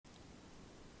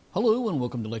Hello and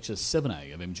welcome to Lecture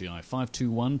 7A of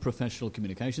MGI512 Professional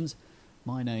Communications.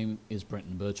 My name is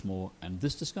Brenton Birchmore and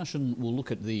this discussion will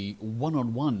look at the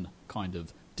one-on-one kind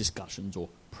of discussions or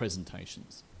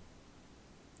presentations.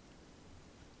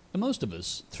 And most of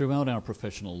us, throughout our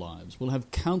professional lives, will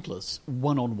have countless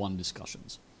one-on-one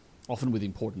discussions, often with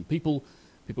important people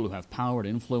who have power and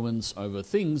influence over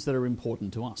things that are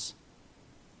important to us.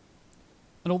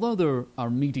 And although there are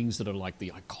meetings that are like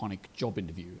the iconic job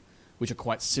interview, which are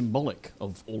quite symbolic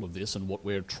of all of this and what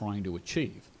we're trying to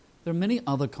achieve, there are many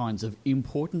other kinds of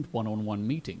important one-on-one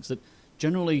meetings that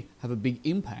generally have a big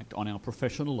impact on our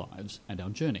professional lives and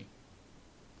our journey.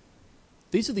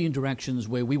 These are the interactions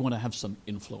where we want to have some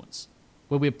influence,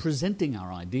 where we're presenting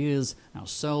our ideas,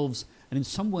 ourselves, and in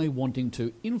some way wanting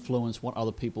to influence what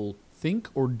other people think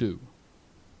or do.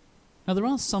 Now, there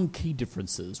are some key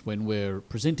differences when we're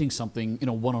presenting something in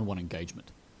a one-on-one engagement.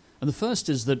 And the first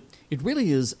is that it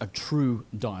really is a true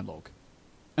dialogue,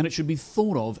 and it should be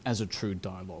thought of as a true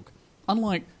dialogue.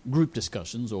 Unlike group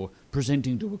discussions or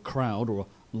presenting to a crowd or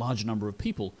a large number of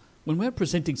people, when we're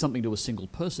presenting something to a single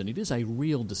person, it is a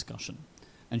real discussion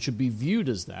and should be viewed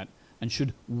as that and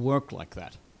should work like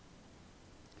that.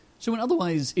 So in other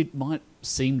ways, it might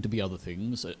seem to be other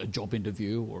things, a job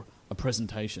interview or a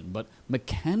presentation, but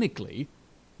mechanically,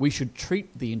 we should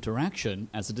treat the interaction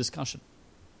as a discussion.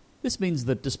 This means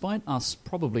that despite us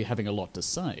probably having a lot to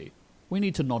say, we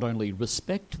need to not only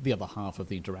respect the other half of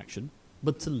the interaction,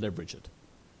 but to leverage it.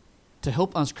 To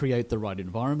help us create the right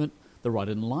environment, the right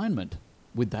alignment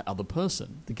with that other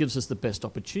person that gives us the best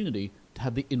opportunity to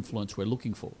have the influence we're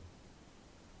looking for.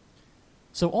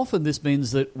 So often this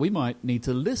means that we might need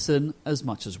to listen as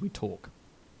much as we talk.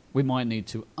 We might need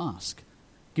to ask,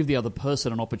 give the other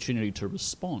person an opportunity to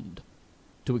respond,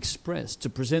 to express, to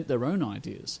present their own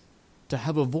ideas, to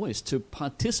have a voice, to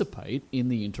participate in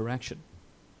the interaction.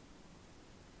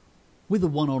 With a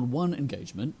one-on-one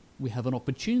engagement, we have an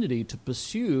opportunity to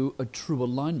pursue a true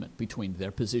alignment between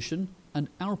their position and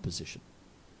our position.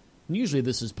 And usually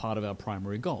this is part of our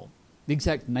primary goal. The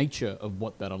exact nature of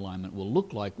what that alignment will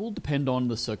look like will depend on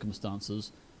the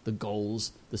circumstances, the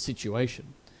goals, the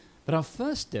situation. But our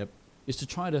first step is to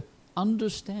try to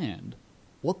understand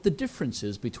what the difference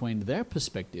is between their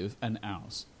perspective and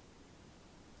ours.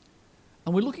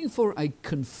 And we're looking for a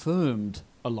confirmed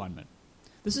alignment.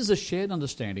 This is a shared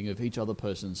understanding of each other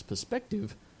person's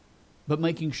perspective, but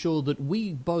making sure that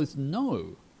we both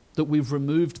know that we've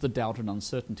removed the doubt and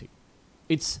uncertainty.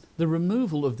 It's the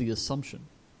removal of the assumption.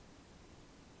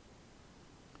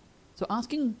 So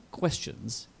asking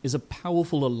questions is a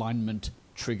powerful alignment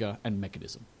trigger and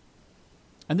mechanism.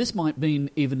 And this might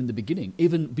mean even in the beginning,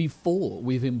 even before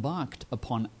we've embarked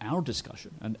upon our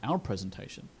discussion and our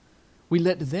presentation, we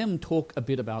let them talk a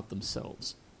bit about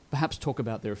themselves, perhaps talk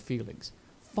about their feelings,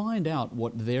 find out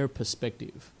what their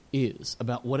perspective is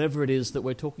about whatever it is that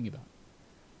we're talking about.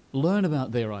 Learn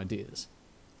about their ideas.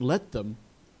 Let them,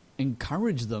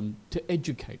 encourage them to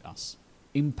educate us,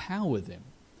 empower them.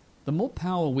 The more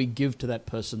power we give to that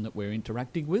person that we're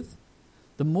interacting with,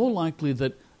 the more likely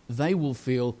that they will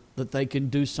feel that they can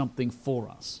do something for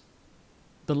us.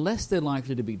 The less they're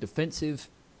likely to be defensive,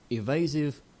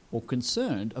 evasive, or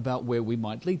concerned about where we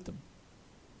might lead them.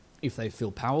 If they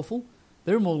feel powerful,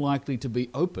 they're more likely to be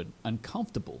open and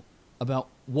comfortable about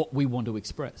what we want to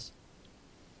express.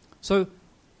 So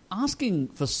asking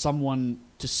for someone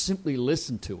to simply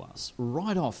listen to us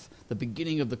right off the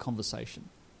beginning of the conversation,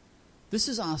 this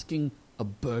is asking a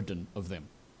burden of them.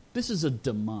 This is a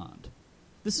demand.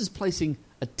 This is placing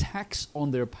a tax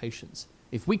on their patience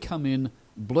if we come in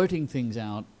blurting things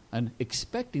out and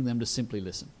expecting them to simply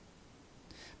listen.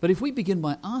 But if we begin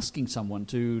by asking someone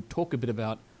to talk a bit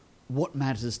about what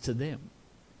matters to them,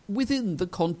 within the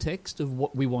context of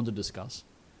what we want to discuss,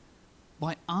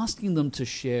 by asking them to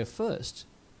share first,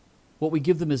 what we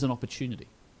give them is an opportunity.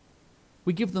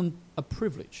 We give them a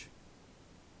privilege.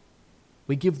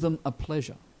 We give them a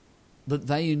pleasure that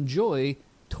they enjoy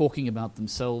talking about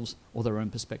themselves or their own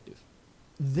perspective.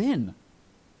 Then,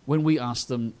 when we ask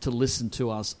them to listen to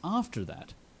us after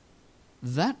that,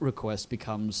 that request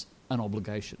becomes an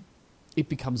obligation. It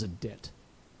becomes a debt,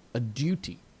 a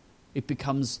duty. It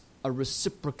becomes a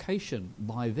reciprocation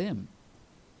by them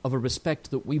of a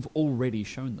respect that we've already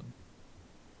shown them.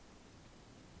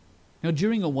 Now,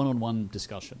 during a one-on-one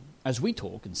discussion, as we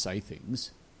talk and say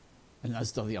things, and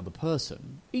as does the other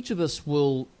person, each of us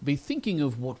will be thinking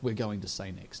of what we're going to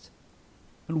say next.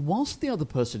 And whilst the other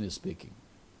person is speaking,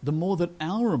 the more that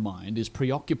our mind is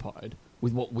preoccupied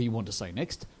with what we want to say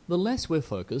next, the less we're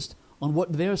focused on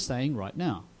what they're saying right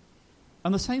now.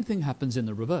 And the same thing happens in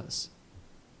the reverse.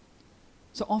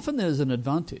 So often there's an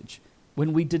advantage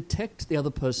when we detect the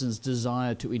other person's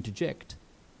desire to interject,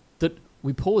 that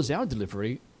we pause our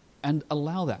delivery and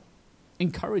allow that,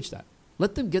 encourage that.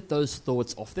 Let them get those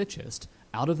thoughts off their chest,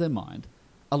 out of their mind,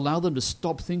 allow them to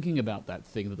stop thinking about that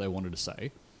thing that they wanted to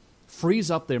say,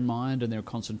 frees up their mind and their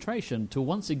concentration to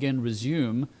once again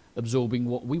resume absorbing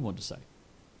what we want to say.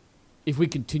 If we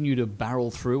continue to barrel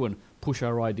through and push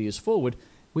our ideas forward,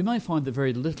 we may find that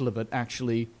very little of it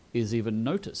actually is even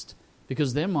noticed,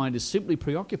 because their mind is simply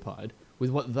preoccupied with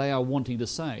what they are wanting to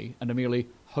say and are merely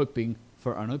hoping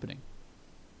for an opening.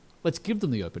 Let's give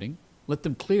them the opening, let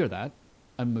them clear that,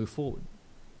 and move forward.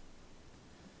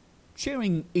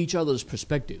 Sharing each other's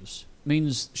perspectives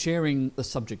means sharing the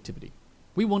subjectivity.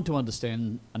 We want to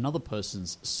understand another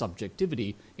person's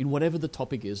subjectivity in whatever the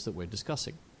topic is that we're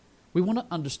discussing. We want to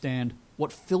understand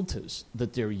what filters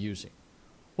that they're using,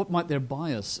 what might their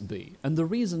bias be, and the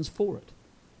reasons for it,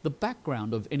 the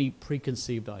background of any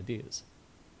preconceived ideas.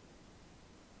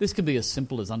 This can be as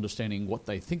simple as understanding what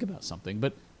they think about something,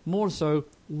 but more so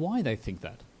why they think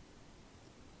that.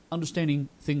 Understanding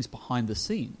things behind the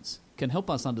scenes can help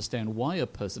us understand why a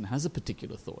person has a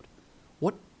particular thought.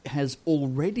 What has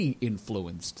already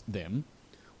influenced them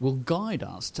will guide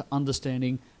us to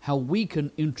understanding how we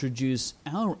can introduce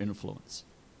our influence,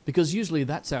 because usually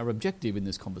that's our objective in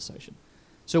this conversation.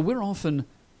 So we're often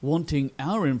wanting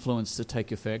our influence to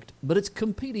take effect, but it's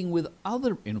competing with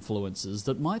other influences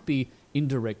that might be in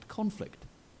direct conflict.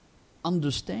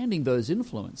 Understanding those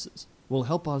influences will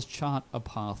help us chart a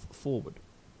path forward.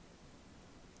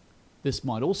 This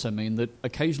might also mean that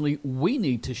occasionally we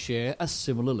need to share a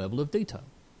similar level of detail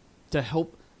to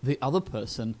help the other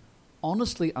person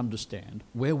honestly understand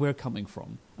where we're coming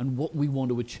from and what we want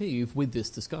to achieve with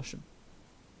this discussion.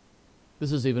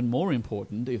 This is even more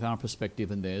important if our perspective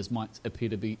and theirs might appear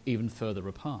to be even further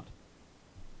apart.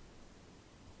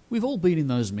 We've all been in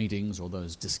those meetings or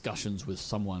those discussions with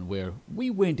someone where we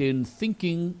went in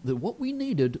thinking that what we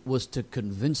needed was to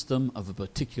convince them of a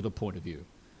particular point of view.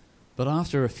 But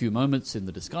after a few moments in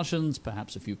the discussions,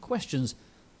 perhaps a few questions,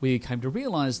 we came to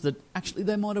realize that actually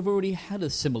they might have already had a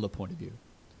similar point of view.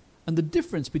 And the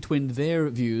difference between their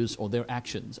views or their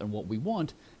actions and what we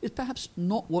want is perhaps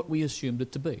not what we assumed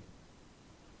it to be.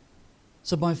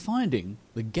 So by finding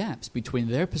the gaps between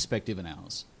their perspective and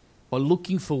ours, by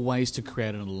looking for ways to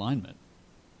create an alignment,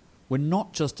 we're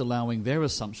not just allowing their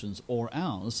assumptions or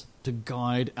ours to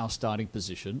guide our starting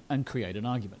position and create an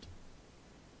argument.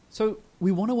 So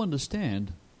we want to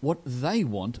understand what they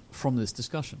want from this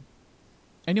discussion.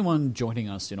 Anyone joining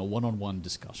us in a one-on-one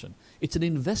discussion, it's an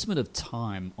investment of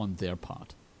time on their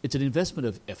part. It's an investment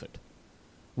of effort.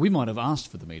 We might have asked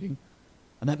for the meeting,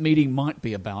 and that meeting might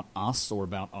be about us or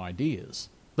about ideas,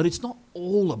 but it's not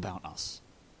all about us.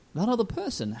 That other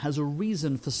person has a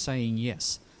reason for saying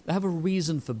yes. They have a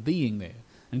reason for being there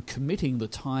and committing the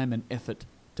time and effort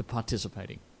to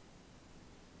participating.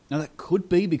 Now that could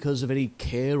be because of any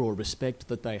care or respect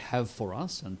that they have for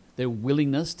us and their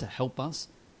willingness to help us,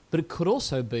 but it could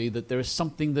also be that there is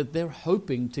something that they're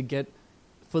hoping to get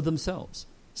for themselves,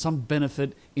 some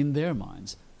benefit in their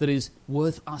minds that is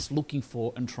worth us looking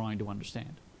for and trying to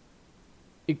understand.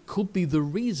 It could be the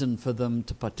reason for them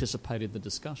to participate in the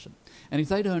discussion. And if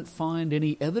they don't find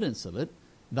any evidence of it,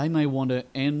 they may want to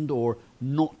end or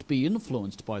not be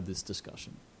influenced by this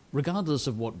discussion, regardless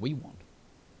of what we want.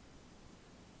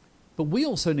 But we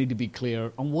also need to be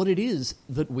clear on what it is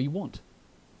that we want.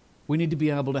 We need to be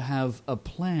able to have a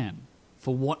plan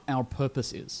for what our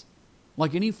purpose is,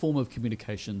 like any form of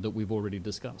communication that we've already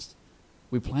discussed.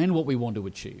 We plan what we want to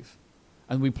achieve,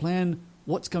 and we plan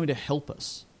what's going to help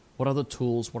us, what other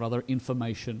tools, what other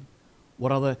information,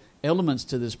 what other elements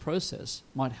to this process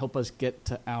might help us get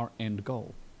to our end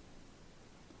goal.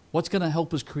 What's going to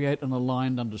help us create an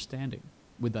aligned understanding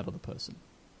with that other person.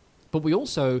 But we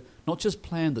also not just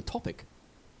plan the topic,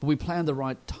 but we plan the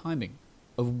right timing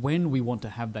of when we want to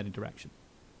have that interaction.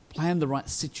 Plan the right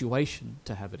situation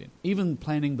to have it in, even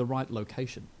planning the right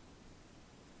location.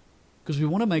 Because we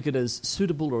want to make it as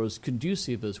suitable or as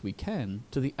conducive as we can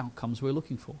to the outcomes we're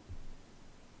looking for.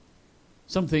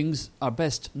 Some things are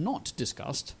best not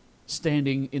discussed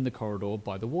standing in the corridor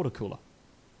by the water cooler.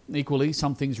 Equally,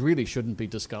 some things really shouldn't be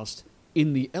discussed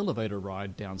in the elevator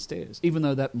ride downstairs, even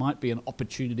though that might be an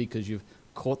opportunity because you've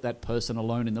caught that person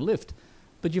alone in the lift,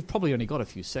 but you've probably only got a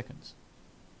few seconds.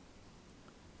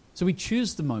 So we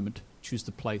choose the moment, choose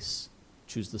the place,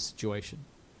 choose the situation.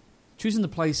 Choosing the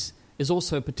place is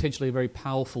also potentially a very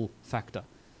powerful factor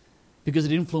because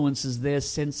it influences their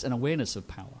sense and awareness of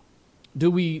power.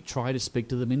 Do we try to speak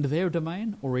to them in their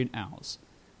domain or in ours?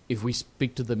 If we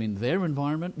speak to them in their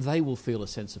environment, they will feel a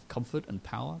sense of comfort and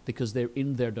power because they're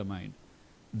in their domain.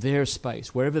 their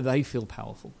space, wherever they feel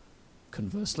powerful.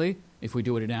 Conversely, if we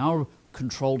do it in our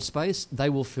controlled space, they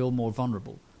will feel more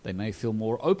vulnerable. They may feel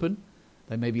more open.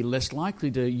 They may be less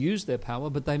likely to use their power,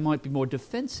 but they might be more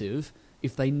defensive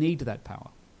if they need that power.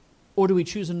 Or do we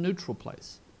choose a neutral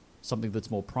place, something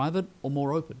that's more private or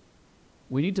more open?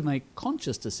 We need to make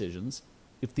conscious decisions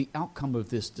if the outcome of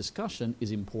this discussion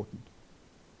is important.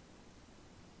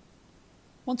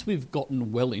 Once we've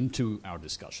gotten well into our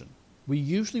discussion, we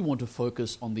usually want to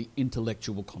focus on the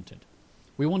intellectual content.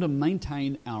 We want to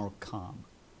maintain our calm.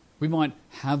 We might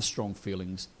have strong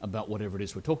feelings about whatever it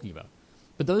is we're talking about,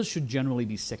 but those should generally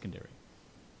be secondary.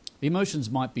 The emotions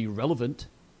might be relevant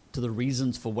to the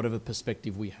reasons for whatever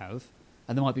perspective we have,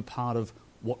 and they might be part of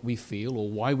what we feel or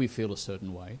why we feel a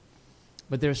certain way,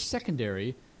 but they're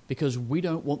secondary because we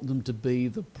don't want them to be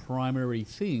the primary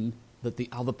thing that the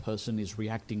other person is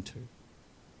reacting to.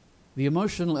 The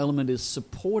emotional element is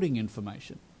supporting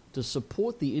information to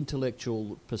support the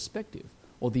intellectual perspective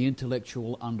or the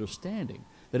intellectual understanding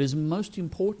that is most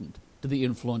important to the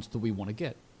influence that we want to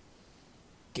get.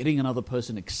 Getting another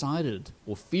person excited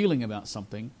or feeling about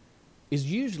something is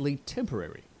usually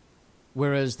temporary,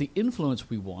 whereas the influence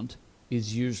we want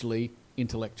is usually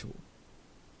intellectual.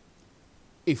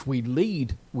 If we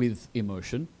lead with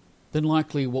emotion, then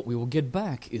likely what we will get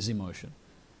back is emotion.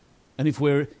 And if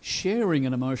we're sharing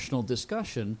an emotional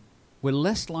discussion, we're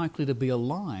less likely to be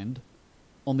aligned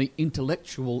on the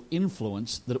intellectual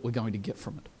influence that we're going to get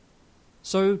from it.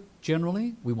 So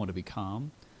generally, we want to be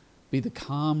calm, be the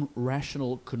calm,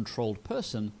 rational, controlled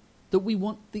person that we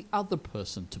want the other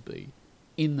person to be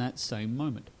in that same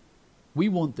moment. We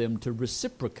want them to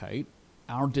reciprocate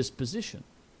our disposition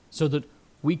so that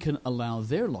we can allow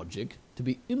their logic to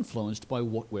be influenced by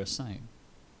what we're saying.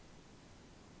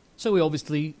 So we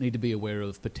obviously need to be aware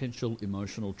of potential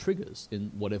emotional triggers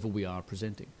in whatever we are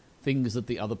presenting, things that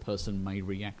the other person may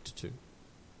react to.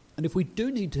 And if we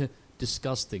do need to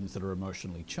discuss things that are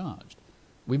emotionally charged,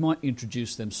 we might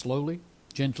introduce them slowly,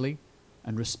 gently,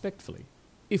 and respectfully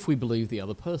if we believe the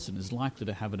other person is likely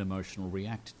to have an emotional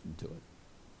reaction to it.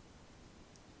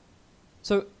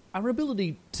 So our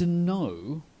ability to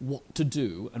know what to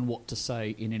do and what to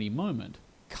say in any moment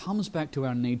comes back to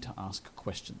our need to ask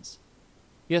questions.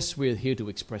 Yes, we're here to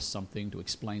express something, to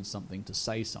explain something, to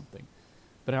say something,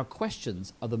 but our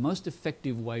questions are the most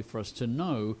effective way for us to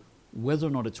know whether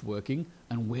or not it's working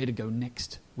and where to go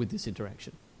next with this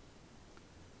interaction.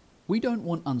 We don't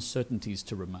want uncertainties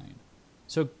to remain,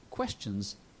 so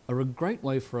questions are a great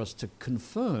way for us to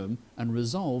confirm and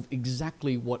resolve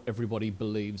exactly what everybody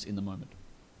believes in the moment.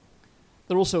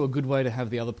 They're also a good way to have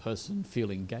the other person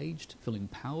feel engaged, feel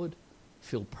empowered,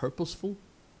 feel purposeful,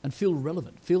 and feel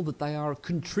relevant, feel that they are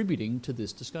contributing to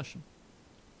this discussion.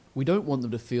 We don't want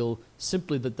them to feel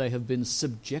simply that they have been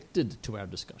subjected to our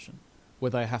discussion,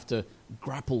 where they have to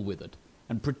grapple with it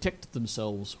and protect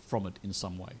themselves from it in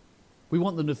some way. We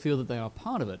want them to feel that they are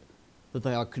part of it, that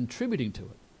they are contributing to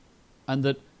it, and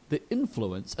that the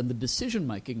influence and the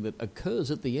decision-making that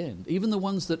occurs at the end, even the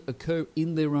ones that occur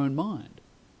in their own mind,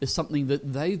 is something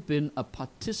that they've been a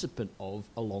participant of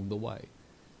along the way.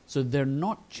 So they're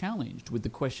not challenged with the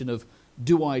question of,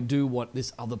 do I do what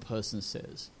this other person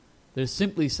says? They're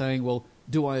simply saying, well,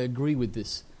 do I agree with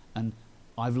this? And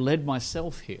I've led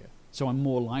myself here, so I'm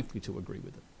more likely to agree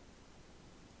with it.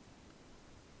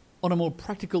 On a more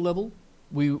practical level,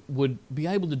 we would be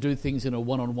able to do things in a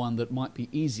one-on-one that might be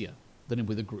easier than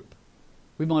with a group.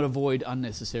 We might avoid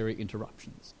unnecessary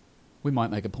interruptions. We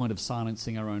might make a point of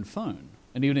silencing our own phone.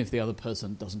 And even if the other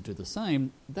person doesn't do the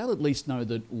same, they'll at least know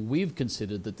that we've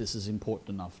considered that this is important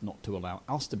enough not to allow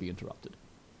us to be interrupted.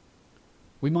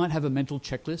 We might have a mental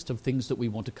checklist of things that we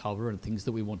want to cover and things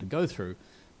that we want to go through,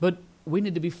 but we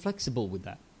need to be flexible with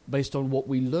that based on what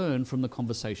we learn from the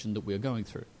conversation that we're going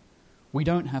through. We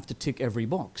don't have to tick every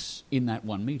box in that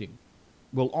one meeting.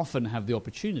 We'll often have the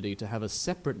opportunity to have a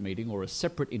separate meeting or a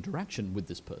separate interaction with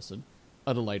this person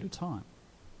at a later time.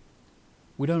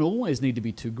 We don't always need to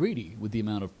be too greedy with the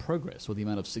amount of progress or the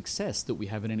amount of success that we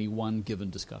have in any one given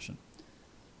discussion.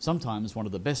 Sometimes one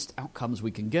of the best outcomes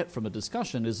we can get from a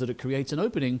discussion is that it creates an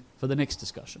opening for the next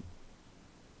discussion.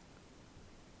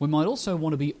 We might also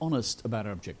want to be honest about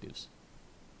our objectives.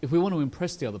 If we want to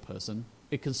impress the other person,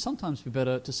 it can sometimes be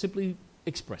better to simply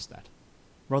express that,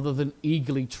 rather than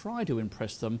eagerly try to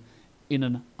impress them in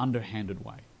an underhanded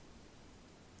way.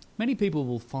 Many people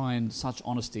will find such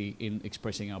honesty in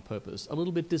expressing our purpose a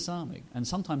little bit disarming and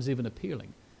sometimes even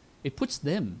appealing. It puts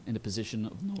them in a position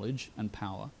of knowledge and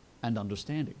power and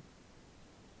understanding.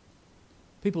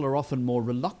 People are often more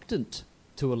reluctant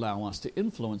to allow us to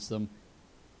influence them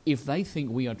if they think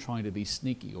we are trying to be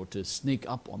sneaky or to sneak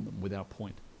up on them with our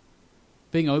point.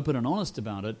 Being open and honest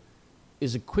about it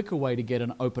is a quicker way to get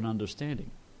an open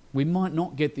understanding. We might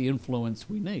not get the influence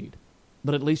we need,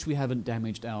 but at least we haven't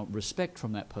damaged our respect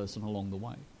from that person along the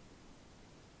way.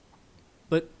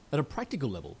 But at a practical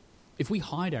level, if we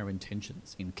hide our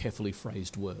intentions in carefully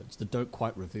phrased words that don't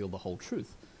quite reveal the whole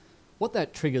truth, what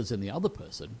that triggers in the other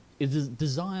person is a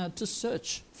desire to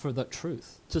search for that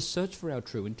truth, to search for our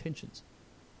true intentions.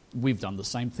 We've done the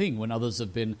same thing when others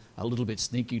have been a little bit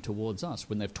sneaky towards us,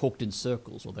 when they've talked in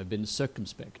circles or they've been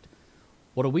circumspect.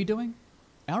 What are we doing?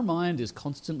 Our mind is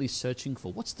constantly searching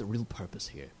for what's the real purpose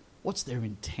here? What's their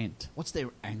intent? What's their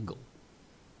angle?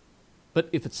 But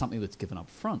if it's something that's given up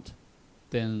front,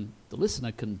 then the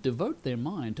listener can devote their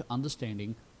mind to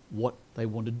understanding what they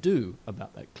want to do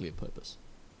about that clear purpose.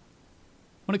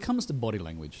 When it comes to body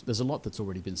language, there's a lot that's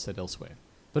already been said elsewhere,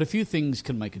 but a few things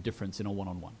can make a difference in a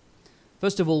one-on-one.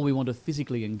 First of all, we want to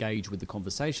physically engage with the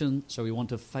conversation, so we want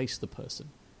to face the person.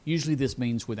 Usually this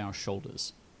means with our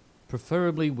shoulders.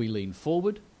 Preferably we lean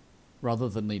forward rather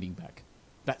than leaning back.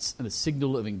 That's a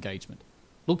signal of engagement.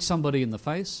 Look somebody in the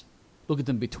face, look at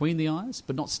them between the eyes,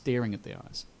 but not staring at the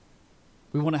eyes.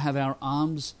 We want to have our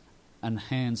arms and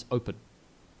hands open.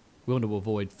 We want to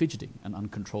avoid fidgeting and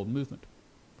uncontrolled movement.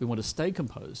 We want to stay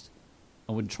composed,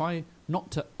 and we try not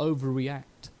to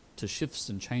overreact to shifts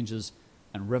and changes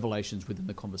and revelations within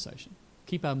the conversation.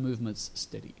 Keep our movements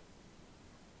steady.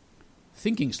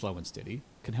 Thinking slow and steady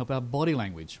can help our body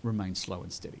language remain slow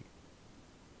and steady,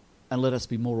 and let us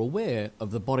be more aware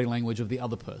of the body language of the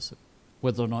other person,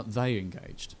 whether or not they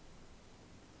engaged.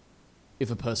 If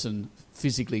a person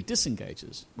physically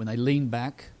disengages, when they lean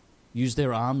back, use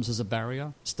their arms as a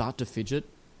barrier, start to fidget,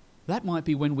 that might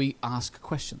be when we ask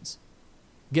questions.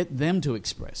 Get them to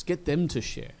express, get them to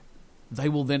share. They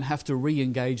will then have to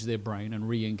re-engage their brain and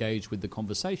re-engage with the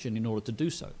conversation in order to do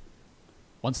so.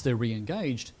 Once they're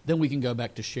re-engaged, then we can go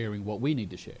back to sharing what we need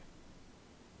to share.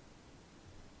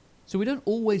 So we don't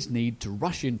always need to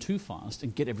rush in too fast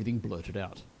and get everything blurted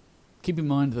out. Keep in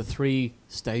mind the 3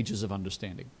 stages of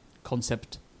understanding: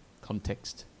 concept,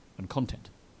 context, and content.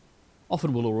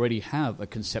 Often we'll already have a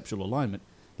conceptual alignment,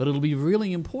 but it'll be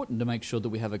really important to make sure that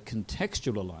we have a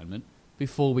contextual alignment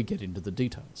before we get into the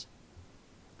details.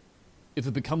 If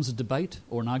it becomes a debate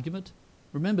or an argument,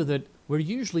 remember that we're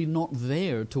usually not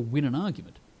there to win an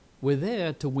argument. We're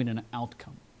there to win an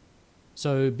outcome.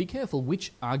 So be careful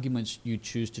which arguments you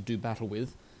choose to do battle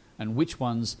with and which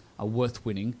ones are worth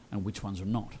winning and which ones are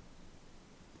not.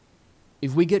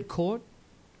 If we get caught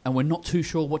and we're not too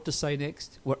sure what to say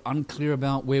next, we're unclear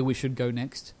about where we should go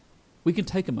next, we can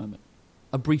take a moment,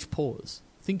 a brief pause,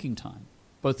 thinking time,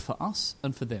 both for us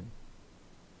and for them.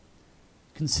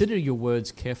 Consider your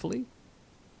words carefully,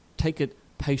 take it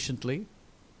patiently,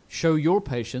 show your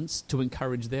patience to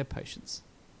encourage their patience.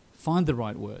 Find the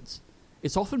right words.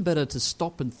 It's often better to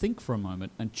stop and think for a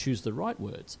moment and choose the right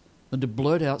words than to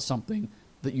blurt out something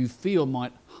that you feel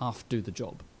might half do the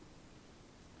job.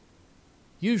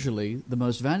 Usually, the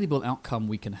most valuable outcome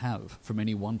we can have from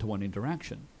any one-to-one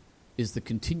interaction is the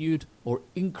continued or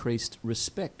increased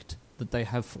respect that they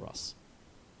have for us.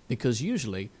 Because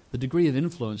usually, the degree of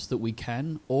influence that we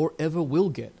can or ever will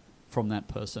get from that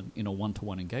person in a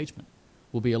one-to-one engagement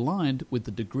will be aligned with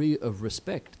the degree of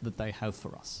respect that they have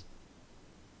for us.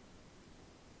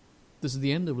 This is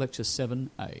the end of Lecture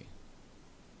 7A.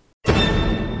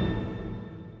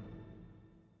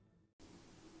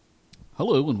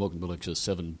 Hello and welcome to Lecture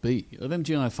 7B of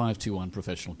MGI512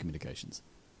 Professional Communications.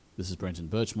 This is Brenton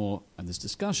Birchmore, and this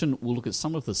discussion will look at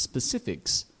some of the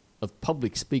specifics of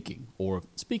public speaking, or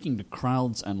speaking to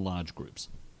crowds and large groups.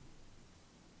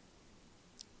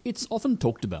 It's often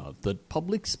talked about that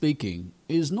public speaking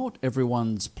is not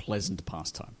everyone's pleasant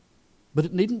pastime, but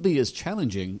it needn't be as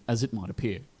challenging as it might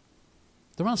appear.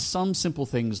 There are some simple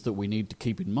things that we need to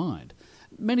keep in mind.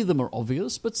 Many of them are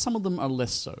obvious, but some of them are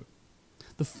less so.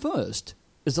 The first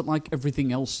is that, like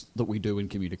everything else that we do in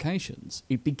communications,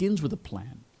 it begins with a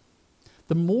plan.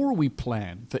 The more we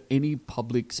plan for any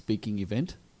public speaking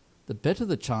event, the better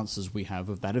the chances we have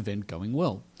of that event going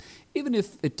well. Even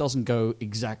if it doesn't go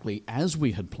exactly as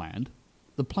we had planned,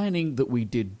 the planning that we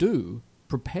did do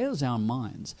prepares our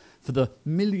minds for the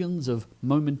millions of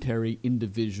momentary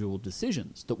individual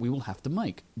decisions that we will have to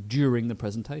make during the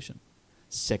presentation,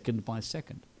 second by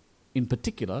second, in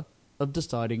particular of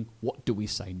deciding what do we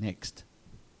say next.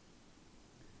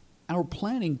 Our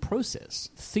planning process,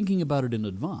 thinking about it in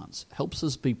advance, helps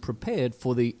us be prepared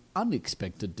for the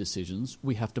unexpected decisions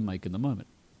we have to make in the moment.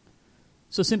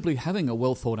 So simply having a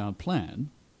well-thought-out plan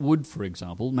would, for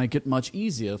example, make it much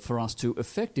easier for us to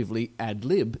effectively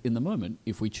ad-lib in the moment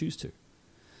if we choose to.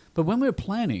 But when we're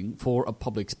planning for a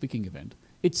public speaking event,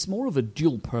 it's more of a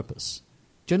dual purpose.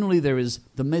 Generally, there is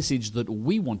the message that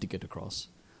we want to get across,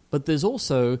 but there's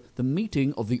also the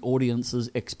meeting of the audience's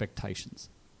expectations.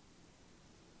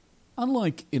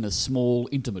 Unlike in a small,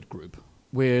 intimate group,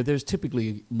 where there's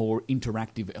typically more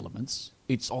interactive elements,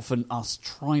 it's often us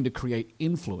trying to create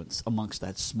influence amongst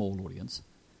that small audience.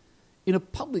 In a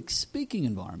public speaking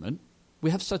environment,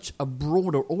 we have such a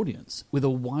broader audience with a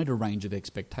wider range of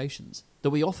expectations that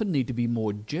we often need to be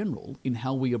more general in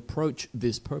how we approach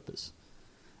this purpose.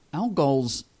 Our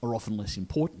goals are often less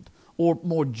important or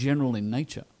more general in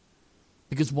nature,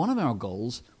 because one of our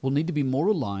goals will need to be more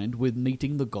aligned with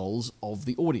meeting the goals of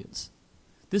the audience.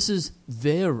 This is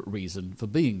their reason for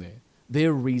being there,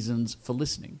 their reasons for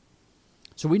listening.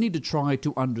 So we need to try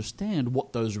to understand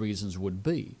what those reasons would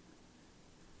be,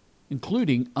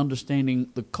 including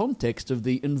understanding the context of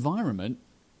the environment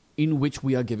in which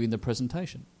we are giving the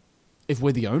presentation. If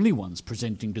we're the only ones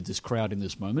presenting to this crowd in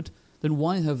this moment, then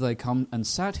why have they come and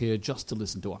sat here just to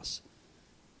listen to us?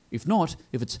 If not,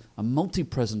 if it's a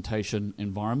multi-presentation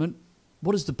environment,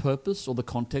 what is the purpose or the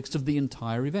context of the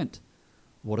entire event?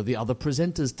 What are the other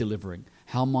presenters delivering?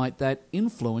 How might that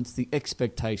influence the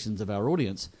expectations of our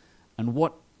audience and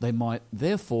what they might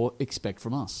therefore expect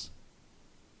from us?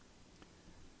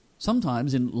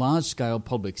 Sometimes in large-scale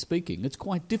public speaking, it's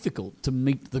quite difficult to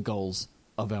meet the goals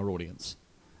of our audience.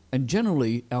 And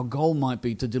generally, our goal might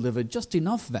be to deliver just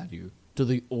enough value to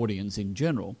the audience in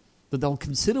general that they'll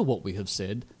consider what we have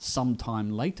said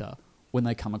sometime later when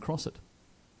they come across it.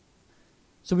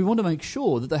 So we want to make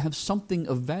sure that they have something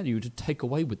of value to take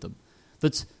away with them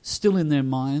that's still in their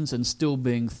minds and still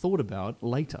being thought about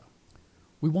later.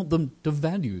 We want them to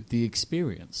value the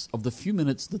experience of the few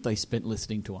minutes that they spent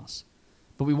listening to us.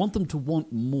 But we want them to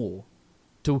want more,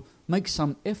 to make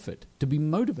some effort, to be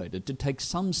motivated, to take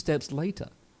some steps later,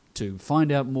 to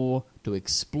find out more, to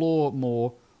explore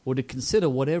more, or to consider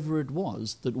whatever it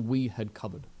was that we had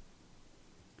covered.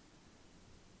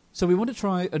 So we want to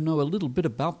try and know a little bit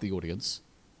about the audience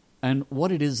and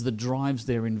what it is that drives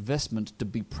their investment to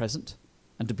be present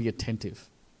and to be attentive.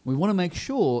 We want to make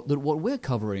sure that what we're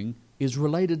covering is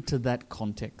related to that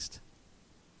context.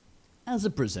 As a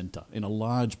presenter in a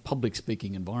large public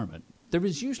speaking environment, there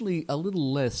is usually a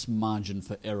little less margin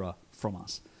for error from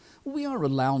us. We are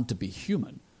allowed to be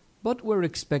human, but we're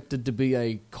expected to be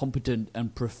a competent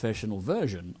and professional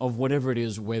version of whatever it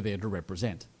is we're there to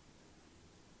represent.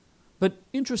 But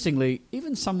interestingly,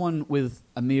 even someone with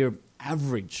a mere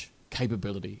average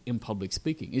capability in public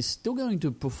speaking is still going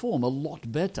to perform a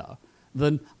lot better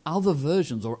than other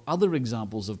versions or other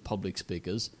examples of public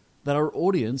speakers that our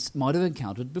audience might have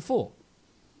encountered before.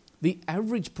 The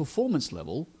average performance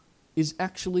level is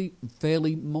actually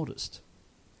fairly modest.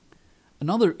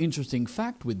 Another interesting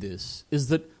fact with this is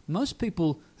that most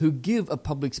people who give a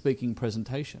public speaking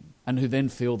presentation and who then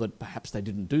feel that perhaps they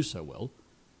didn't do so well,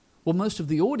 most of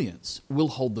the audience will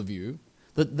hold the view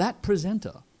that that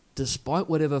presenter, despite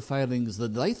whatever failings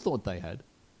that they thought they had,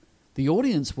 the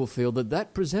audience will feel that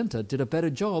that presenter did a better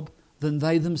job than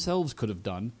they themselves could have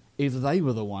done if they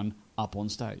were the one up on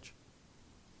stage.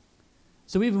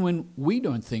 So even when we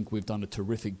don't think we've done a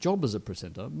terrific job as a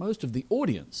presenter, most of the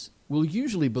audience will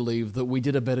usually believe that we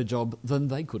did a better job than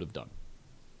they could have done.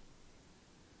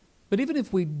 But even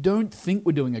if we don't think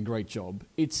we're doing a great job,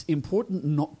 it's important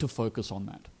not to focus on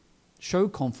that. Show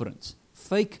confidence.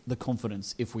 Fake the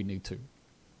confidence if we need to.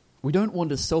 We don't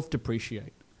want to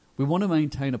self-depreciate. We want to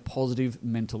maintain a positive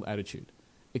mental attitude.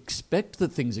 Expect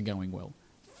that things are going well.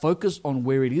 Focus on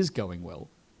where it is going well.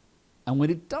 And when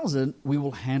it doesn't, we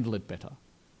will handle it better.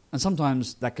 And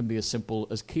sometimes that can be as simple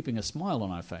as keeping a smile on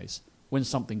our face when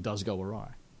something does go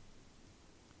awry.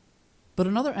 But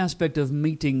another aspect of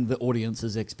meeting the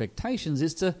audience's expectations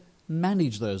is to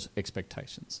manage those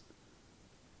expectations.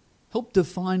 Help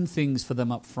define things for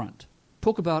them up front.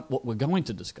 Talk about what we're going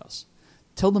to discuss.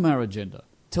 Tell them our agenda.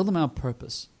 Tell them our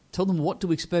purpose. Tell them what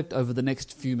to expect over the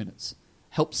next few minutes.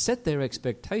 Help set their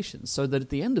expectations so that at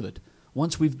the end of it,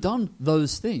 once we've done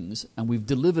those things and we've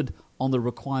delivered on the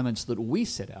requirements that we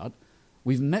set out,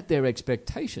 we've met their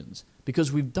expectations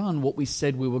because we've done what we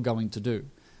said we were going to do.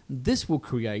 This will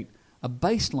create a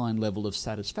baseline level of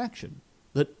satisfaction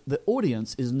that the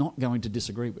audience is not going to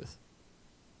disagree with.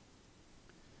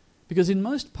 Because in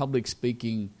most public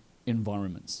speaking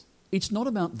environments, it's not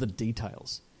about the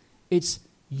details. It's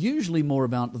usually more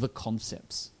about the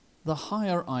concepts, the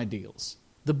higher ideals,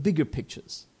 the bigger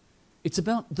pictures. It's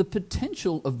about the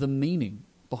potential of the meaning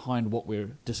behind what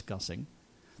we're discussing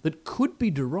that could be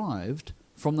derived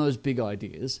from those big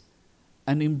ideas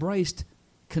and embraced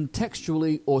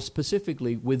contextually or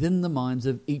specifically within the minds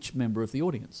of each member of the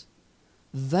audience.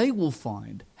 They will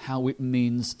find how it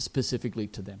means specifically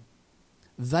to them.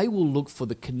 they will look for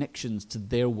the connections to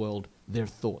their world, their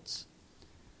thoughts.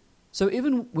 So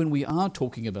even when we are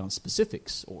talking about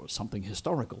specifics or something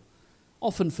historical,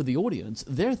 often for the audience,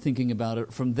 they're thinking about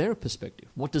it from their perspective.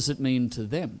 What does it mean to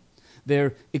them?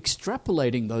 They're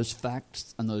extrapolating those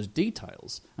facts and those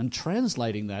details and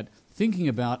translating that, thinking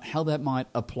about how that might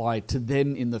apply to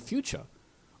them in the future,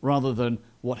 rather than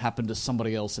what happened to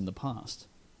somebody else in the past.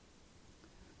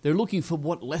 They're looking for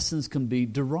what lessons can be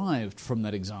derived from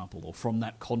that example or from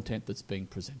that content that's being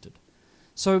presented.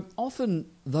 So often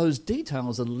those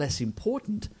details are less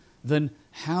important than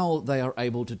how they are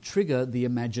able to trigger the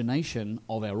imagination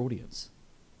of our audience.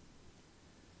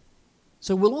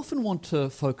 So we'll often want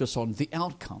to focus on the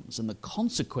outcomes and the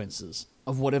consequences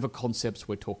of whatever concepts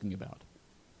we're talking about,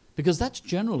 because that's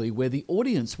generally where the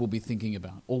audience will be thinking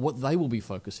about or what they will be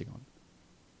focusing on.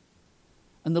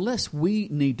 And the less we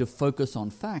need to focus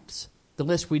on facts, the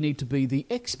less we need to be the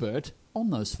expert on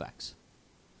those facts.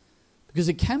 Because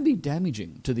it can be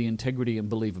damaging to the integrity and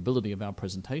believability of our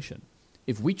presentation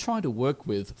if we try to work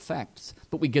with facts,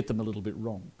 but we get them a little bit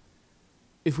wrong.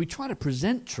 If we try to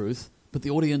present truth, but the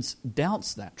audience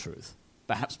doubts that truth,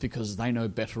 perhaps because they know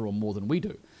better or more than we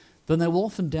do, then they will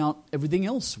often doubt everything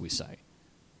else we say,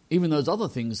 even those other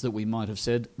things that we might have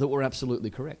said that were absolutely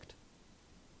correct.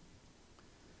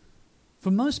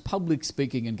 For most public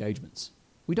speaking engagements,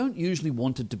 we don't usually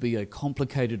want it to be a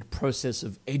complicated process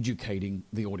of educating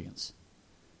the audience.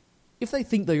 If they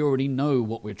think they already know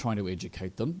what we're trying to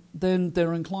educate them, then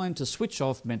they're inclined to switch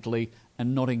off mentally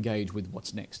and not engage with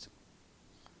what's next.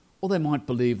 Or they might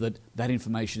believe that that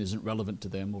information isn't relevant to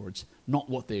them or it's not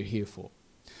what they're here for.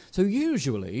 So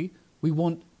usually we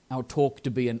want our talk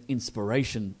to be an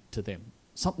inspiration to them,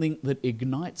 something that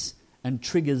ignites and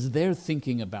triggers their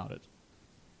thinking about it,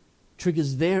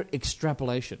 triggers their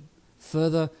extrapolation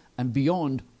further and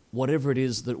beyond whatever it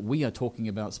is that we are talking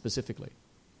about specifically.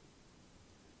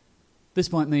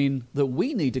 This might mean that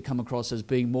we need to come across as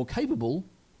being more capable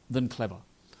than clever,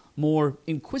 more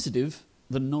inquisitive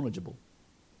than knowledgeable.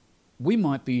 We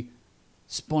might be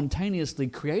spontaneously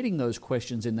creating those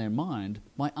questions in their mind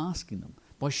by asking them,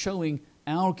 by showing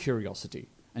our curiosity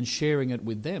and sharing it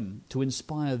with them to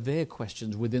inspire their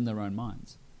questions within their own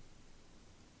minds.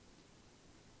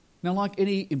 Now, like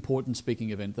any important speaking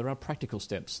event, there are practical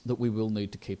steps that we will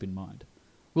need to keep in mind.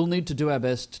 We'll need to do our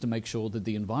best to make sure that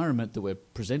the environment that we're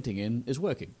presenting in is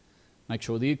working, make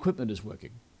sure the equipment is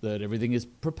working, that everything is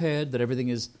prepared, that everything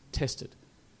is tested.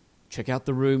 Check out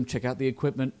the room, check out the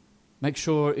equipment, make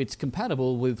sure it's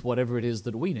compatible with whatever it is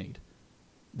that we need.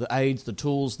 The aids, the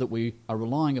tools that we are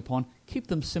relying upon, keep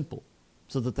them simple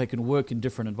so that they can work in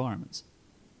different environments.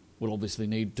 We'll obviously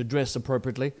need to dress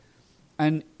appropriately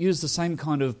and use the same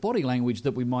kind of body language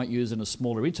that we might use in a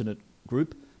smaller intimate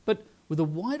group, but with a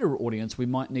wider audience we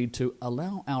might need to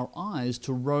allow our eyes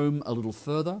to roam a little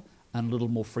further and a little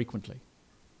more frequently.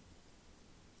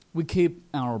 We keep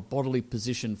our bodily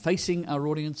position facing our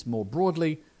audience more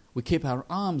broadly. We keep our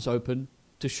arms open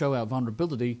to show our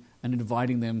vulnerability and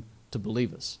inviting them to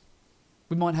believe us.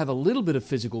 We might have a little bit of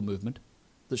physical movement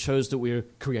that shows that we're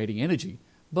creating energy,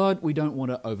 but we don't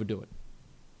want to overdo it.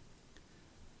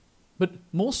 But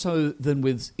more so than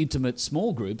with intimate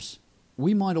small groups,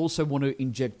 we might also want to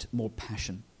inject more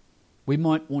passion. We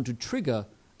might want to trigger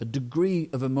a degree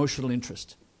of emotional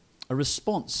interest, a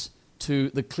response to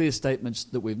the clear statements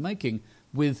that we're making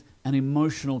with an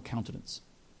emotional countenance.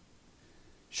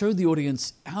 Show the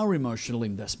audience our emotional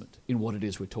investment in what it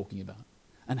is we're talking about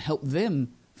and help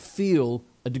them feel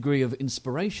a degree of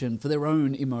inspiration for their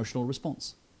own emotional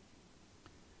response.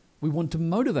 We want to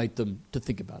motivate them to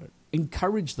think about it,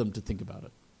 encourage them to think about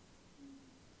it.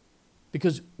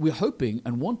 Because we're hoping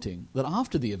and wanting that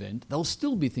after the event, they'll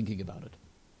still be thinking about it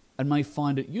and may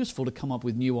find it useful to come up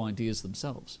with new ideas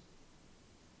themselves.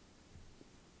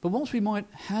 But whilst we might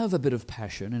have a bit of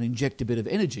passion and inject a bit of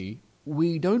energy,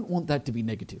 we don't want that to be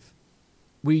negative.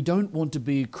 We don't want to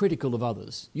be critical of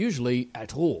others, usually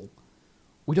at all.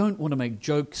 We don't want to make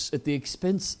jokes at the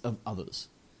expense of others.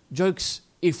 Jokes,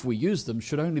 if we use them,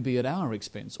 should only be at our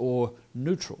expense or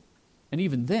neutral, and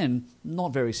even then,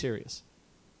 not very serious.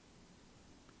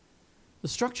 The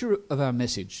structure of our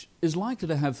message is likely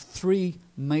to have three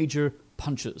major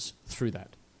punches through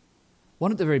that.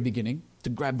 One at the very beginning, to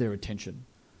grab their attention.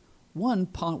 One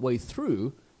partway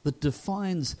through that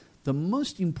defines the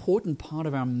most important part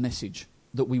of our message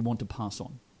that we want to pass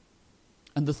on.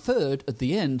 And the third at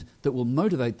the end that will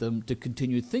motivate them to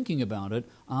continue thinking about it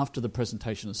after the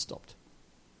presentation has stopped.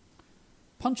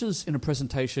 Punches in a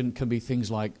presentation can be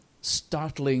things like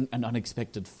startling and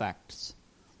unexpected facts,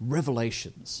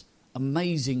 revelations,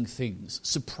 amazing things,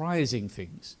 surprising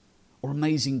things, or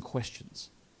amazing questions.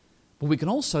 But we can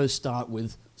also start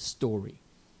with story.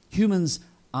 Humans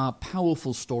are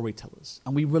powerful storytellers,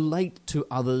 and we relate to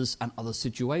others and other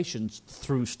situations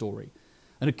through story.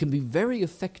 And it can be very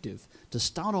effective to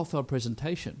start off our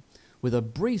presentation with a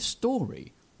brief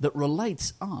story that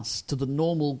relates us to the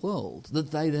normal world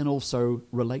that they then also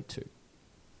relate to.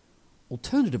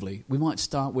 Alternatively, we might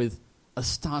start with a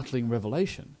startling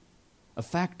revelation, a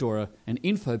fact or an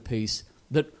info piece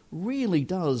that really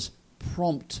does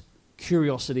prompt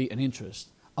curiosity and interest,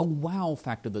 a wow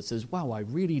factor that says, wow, I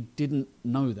really didn't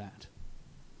know that.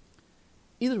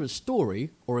 Either a story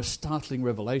or a startling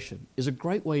revelation is a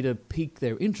great way to pique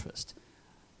their interest,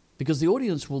 because the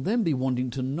audience will then be wanting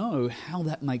to know how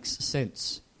that makes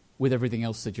sense with everything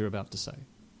else that you're about to say.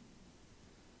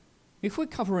 If we're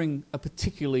covering a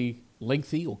particularly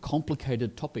lengthy or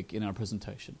complicated topic in our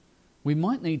presentation, we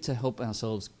might need to help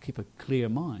ourselves keep a clear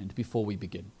mind before we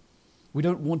begin. We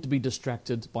don't want to be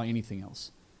distracted by anything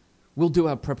else. We'll do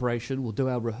our preparation, we'll do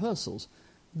our rehearsals,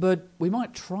 but we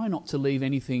might try not to leave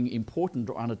anything important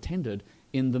or unattended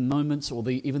in the moments or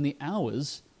even the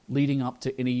hours leading up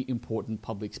to any important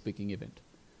public speaking event.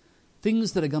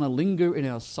 Things that are going to linger in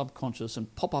our subconscious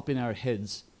and pop up in our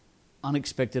heads,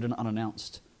 unexpected and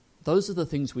unannounced. Those are the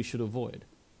things we should avoid.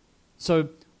 So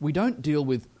we don't deal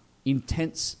with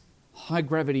intense,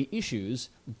 high-gravity issues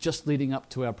just leading up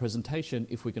to our presentation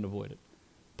if we can avoid it.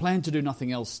 Plan to do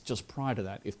nothing else just prior to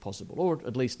that if possible, or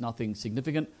at least nothing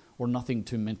significant or nothing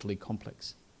too mentally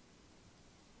complex.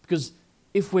 Because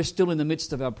if we're still in the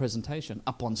midst of our presentation,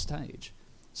 up on stage,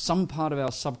 some part of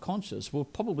our subconscious will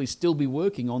probably still be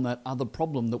working on that other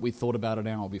problem that we thought about an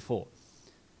hour before.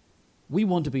 We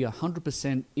want to be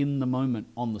 100% in the moment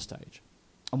on the stage.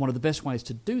 And one of the best ways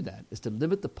to do that is to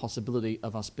limit the possibility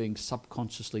of us being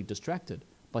subconsciously distracted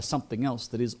by something else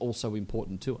that is also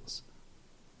important to us.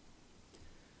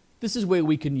 This is where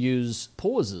we can use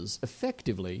pauses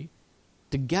effectively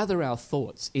to gather our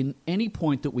thoughts in any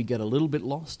point that we get a little bit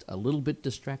lost, a little bit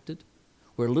distracted,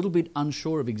 we're a little bit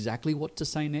unsure of exactly what to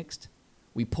say next.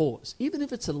 We pause, even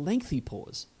if it's a lengthy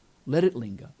pause. Let it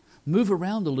linger. Move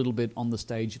around a little bit on the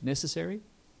stage if necessary.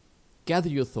 Gather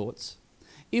your thoughts.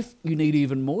 If you need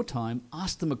even more time,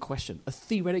 ask them a question, a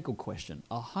theoretical question,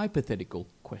 a hypothetical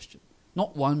question.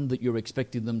 Not one that you're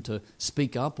expecting them to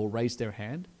speak up or raise their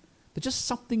hand, but just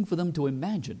something for them to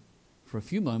imagine for a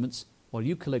few moments while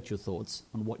you collect your thoughts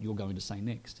on what you're going to say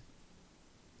next.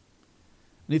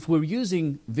 And if we're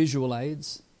using visual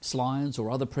aids, slides,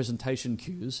 or other presentation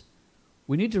cues,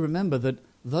 we need to remember that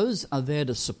those are there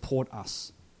to support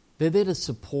us. They're there to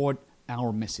support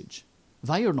our message.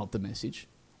 They are not the message.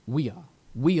 We are.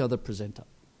 We are the presenter.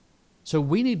 So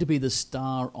we need to be the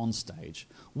star on stage.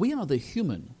 We are the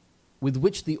human with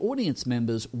which the audience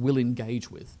members will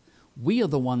engage with. We are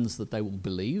the ones that they will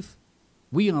believe.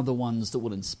 We are the ones that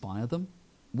will inspire them.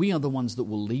 We are the ones that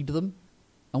will lead them.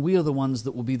 And we are the ones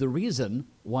that will be the reason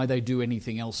why they do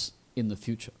anything else in the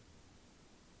future.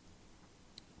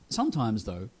 Sometimes,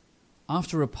 though,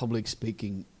 after a public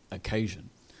speaking occasion,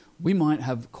 we might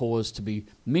have cause to be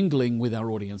mingling with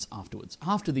our audience afterwards.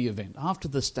 After the event, after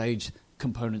the stage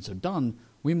components are done,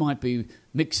 we might be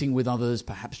mixing with others,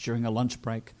 perhaps during a lunch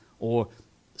break or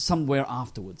somewhere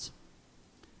afterwards.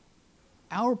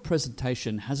 Our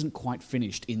presentation hasn't quite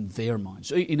finished in their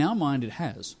minds. In our mind, it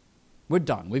has. We're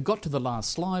done. We've got to the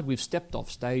last slide. We've stepped off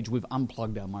stage. We've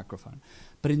unplugged our microphone.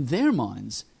 But in their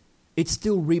minds, it's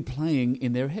still replaying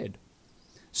in their head.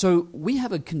 So we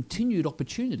have a continued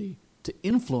opportunity to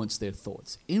influence their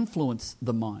thoughts, influence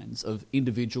the minds of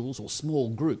individuals or small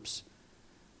groups.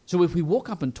 So if we walk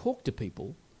up and talk to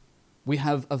people, we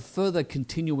have a further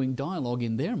continuing dialogue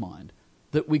in their mind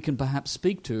that we can perhaps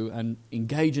speak to and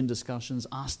engage in discussions,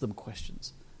 ask them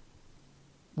questions.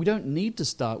 We don't need to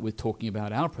start with talking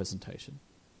about our presentation.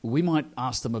 We might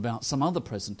ask them about some other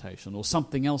presentation or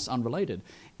something else unrelated.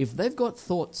 If they've got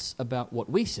thoughts about what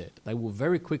we said, they will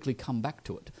very quickly come back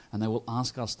to it and they will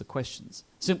ask us the questions,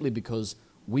 simply because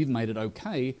we've made it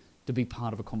okay to be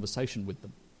part of a conversation with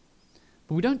them.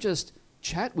 But we don't just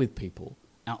chat with people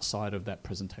outside of that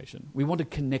presentation. We want to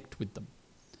connect with them.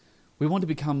 We want to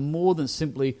become more than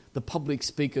simply the public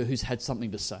speaker who's had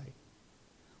something to say.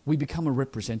 We become a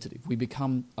representative. We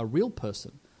become a real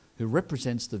person who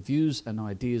represents the views and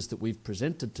ideas that we've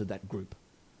presented to that group.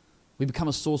 We become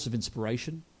a source of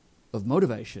inspiration, of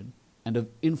motivation, and of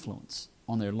influence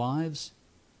on their lives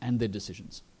and their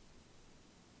decisions.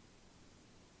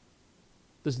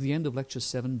 This is the end of Lecture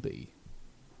 7B.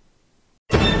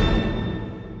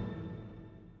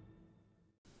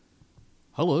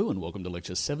 Hello and welcome to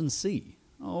Lecture 7C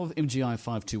of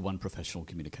MGI512 Professional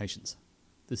Communications.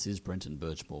 This is Brenton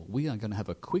Birchmore. We are going to have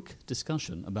a quick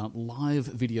discussion about live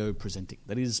video presenting,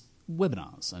 that is,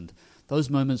 webinars, and those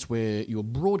moments where you're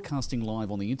broadcasting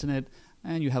live on the internet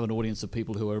and you have an audience of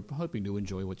people who are hoping to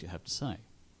enjoy what you have to say.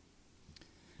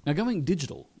 Now, going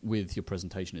digital with your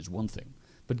presentation is one thing,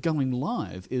 but going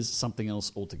live is something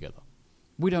else altogether.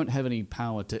 We don't have any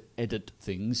power to edit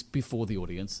things before the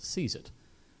audience sees it.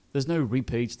 There's no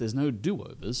repeats, there's no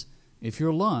do-overs. If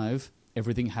you're live,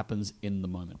 everything happens in the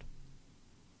moment.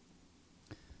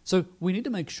 So we need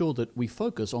to make sure that we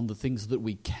focus on the things that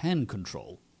we can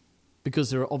control, because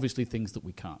there are obviously things that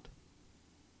we can't.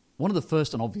 One of the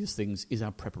first and obvious things is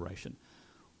our preparation.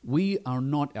 We are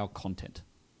not our content.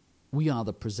 We are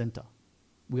the presenter.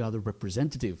 We are the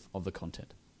representative of the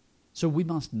content. So we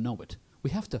must know it. We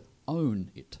have to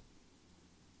own it.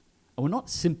 And we're not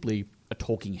simply a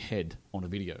talking head on a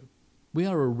video. We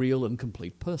are a real and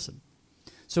complete person.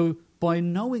 So by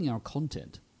knowing our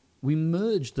content, we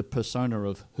merge the persona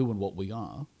of who and what we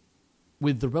are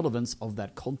with the relevance of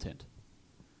that content.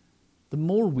 The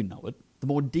more we know it, the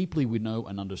more deeply we know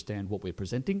and understand what we're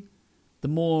presenting, the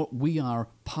more we are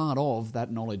part of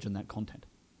that knowledge and that content,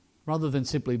 rather than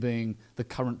simply being the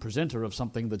current presenter of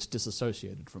something that's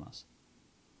disassociated from us.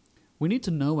 We need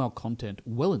to know our content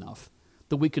well enough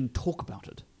that we can talk about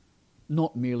it,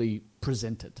 not merely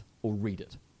present it or read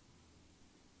it.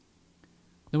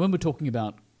 Now, when we're talking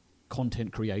about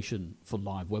content creation for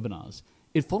live webinars,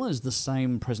 it follows the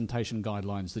same presentation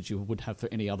guidelines that you would have for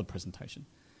any other presentation.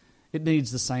 It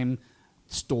needs the same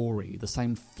story, the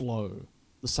same flow,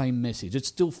 the same message. It's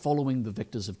still following the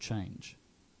vectors of change.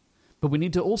 But we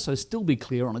need to also still be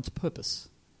clear on its purpose.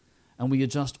 And we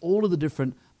adjust all of the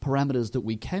different parameters that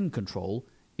we can control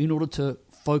in order to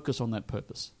focus on that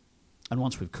purpose. And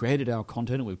once we've created our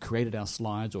content and we've created our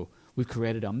slides or we've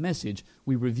created our message,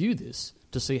 we review this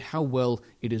to see how well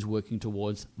it is working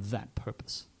towards that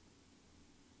purpose.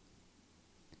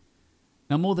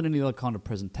 Now, more than any other kind of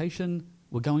presentation,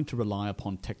 we're going to rely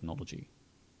upon technology,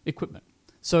 equipment.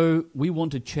 So we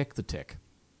want to check the tech.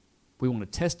 We want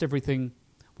to test everything.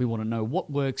 We want to know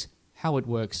what works, how it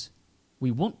works.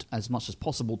 We want, as much as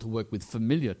possible, to work with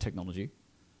familiar technology.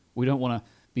 We don't want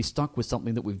to be stuck with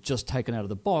something that we've just taken out of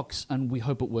the box and we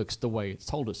hope it works the way it's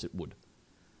told us it would.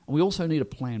 And we also need a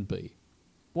plan B.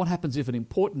 What happens if an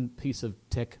important piece of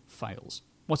tech fails?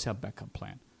 What's our backup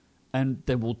plan? And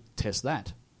then we'll test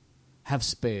that. Have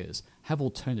spares, have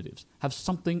alternatives, have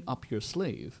something up your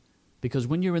sleeve. Because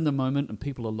when you're in the moment and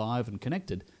people are live and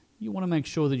connected, you want to make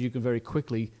sure that you can very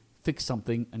quickly fix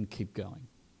something and keep going.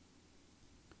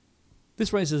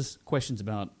 This raises questions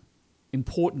about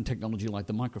important technology like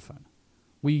the microphone.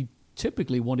 We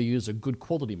typically want to use a good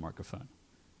quality microphone.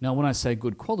 Now, when I say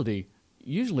good quality,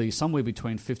 usually somewhere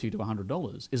between $50 to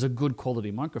 $100 is a good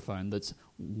quality microphone that's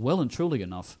well and truly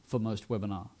enough for most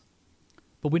webinars.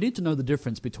 But we need to know the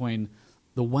difference between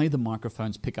the way the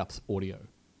microphones pick up audio.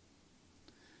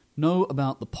 Know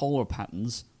about the polar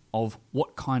patterns of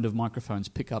what kind of microphones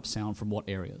pick up sound from what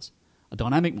areas. A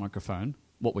dynamic microphone,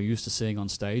 what we're used to seeing on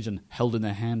stage and held in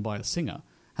their hand by a singer,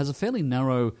 has a fairly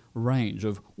narrow range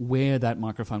of where that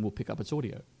microphone will pick up its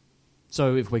audio.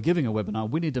 So if we're giving a webinar,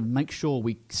 we need to make sure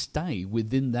we stay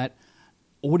within that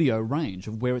audio range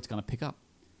of where it's going to pick up.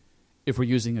 If we're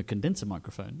using a condenser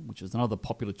microphone, which is another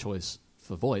popular choice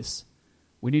for voice,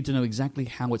 we need to know exactly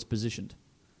how it's positioned.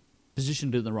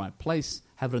 Positioned in the right place,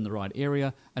 have it in the right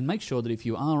area, and make sure that if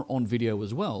you are on video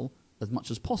as well, as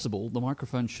much as possible, the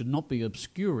microphone should not be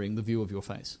obscuring the view of your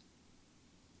face.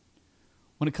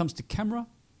 When it comes to camera,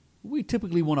 we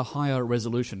typically want a higher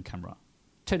resolution camera,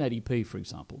 1080p for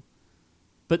example.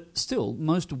 But still,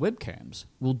 most webcams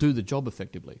will do the job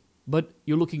effectively. But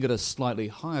you're looking at a slightly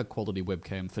higher quality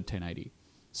webcam for 1080.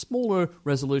 Smaller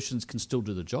resolutions can still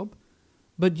do the job,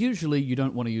 but usually you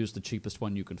don't want to use the cheapest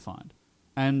one you can find.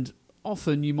 And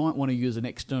often you might want to use an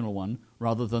external one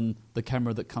rather than the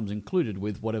camera that comes included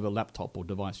with whatever laptop or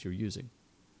device you're using.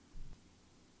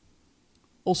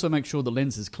 Also make sure the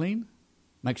lens is clean.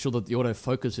 Make sure that the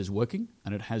autofocus is working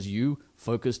and it has you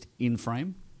focused in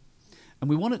frame. And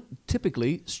we want it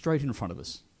typically straight in front of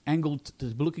us, angled to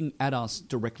looking at us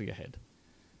directly ahead.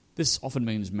 This often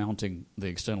means mounting the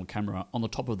external camera on the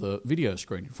top of the video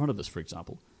screen in front of us, for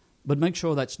example. But make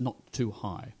sure that's not too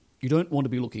high. You don't want to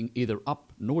be looking either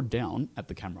up nor down at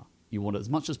the camera. You want it as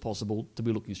much as possible to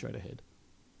be looking straight ahead.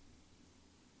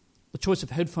 The choice of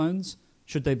headphones,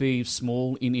 should they be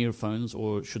small in-ear phones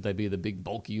or should they be the big,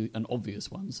 bulky and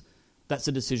obvious ones? That's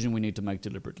a decision we need to make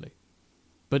deliberately.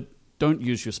 But don't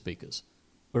use your speakers.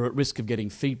 We're at risk of getting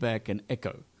feedback and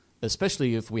echo,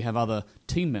 especially if we have other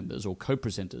team members or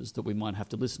co-presenters that we might have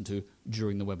to listen to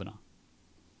during the webinar.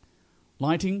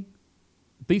 Lighting,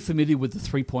 be familiar with the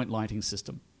 3-point lighting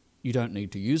system. You don't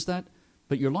need to use that,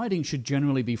 but your lighting should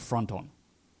generally be front on.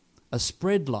 A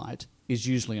spread light is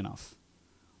usually enough.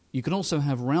 You can also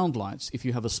have round lights if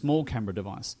you have a small camera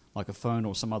device, like a phone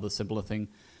or some other similar thing,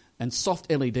 and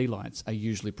soft LED lights are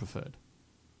usually preferred.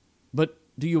 But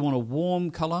do you want a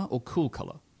warm colour or cool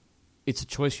colour? It's a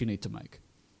choice you need to make.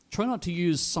 Try not to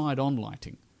use side-on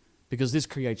lighting, because this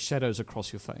creates shadows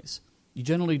across your face. You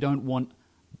generally don't want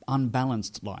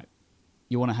unbalanced light.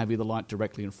 You want to have either light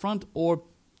directly in front or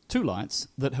two lights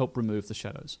that help remove the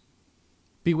shadows.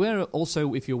 Beware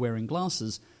also, if you're wearing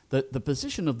glasses, that the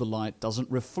position of the light doesn't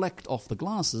reflect off the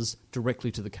glasses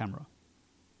directly to the camera.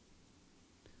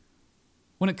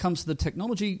 When it comes to the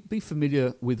technology, be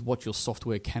familiar with what your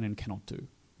software can and cannot do.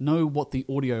 Know what the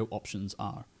audio options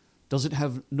are. Does it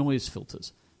have noise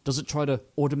filters? Does it try to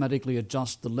automatically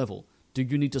adjust the level? Do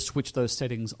you need to switch those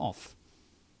settings off?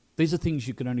 These are things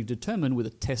you can only determine with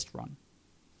a test run.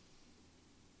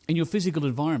 In your physical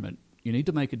environment, you need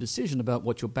to make a decision about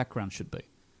what your background should be.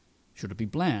 Should it be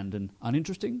bland and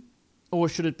uninteresting? Or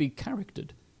should it be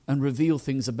charactered and reveal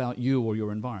things about you or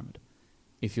your environment?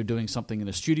 If you're doing something in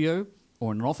a studio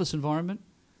or in an office environment,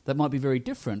 that might be very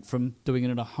different from doing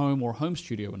it in a home or home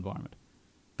studio environment.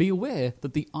 Be aware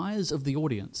that the eyes of the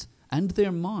audience and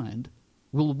their mind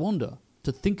will wander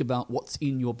to think about what's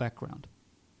in your background.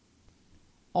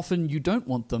 Often you don't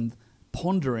want them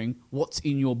pondering what's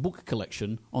in your book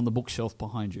collection on the bookshelf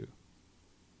behind you.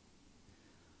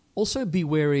 Also be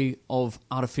wary of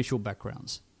artificial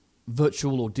backgrounds,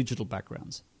 virtual or digital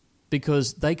backgrounds,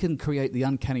 because they can create the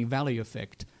uncanny valley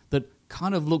effect that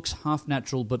kind of looks half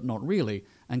natural but not really,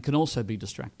 and can also be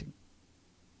distracting.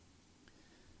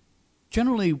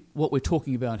 Generally, what we're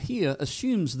talking about here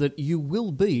assumes that you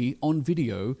will be on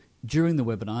video during the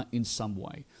webinar in some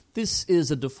way. This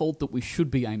is a default that we should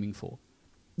be aiming for.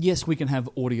 Yes, we can have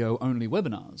audio-only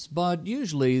webinars, but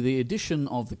usually the addition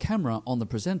of the camera on the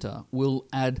presenter will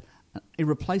add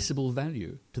irreplaceable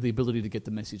value to the ability to get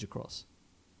the message across.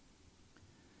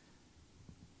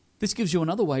 This gives you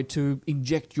another way to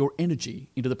inject your energy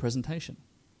into the presentation.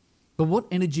 But what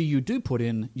energy you do put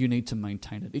in, you need to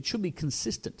maintain it. It should be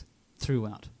consistent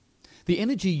throughout. The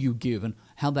energy you give and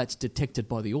how that's detected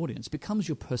by the audience becomes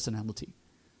your personality.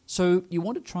 So you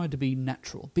want to try to be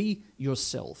natural, be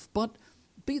yourself, but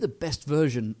be the best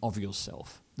version of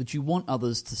yourself that you want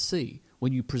others to see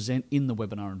when you present in the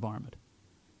webinar environment.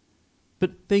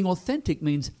 But being authentic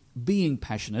means being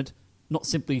passionate, not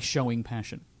simply showing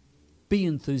passion. Be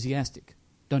enthusiastic.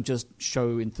 Don't just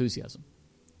show enthusiasm.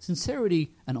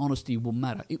 Sincerity and honesty will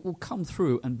matter. It will come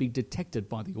through and be detected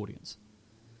by the audience.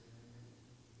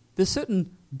 There's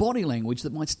certain body language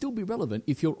that might still be relevant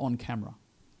if you're on camera.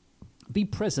 Be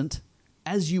present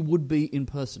as you would be in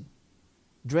person.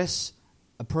 Dress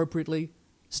appropriately,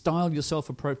 style yourself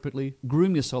appropriately,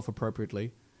 groom yourself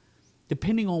appropriately,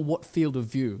 depending on what field of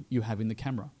view you have in the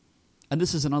camera. And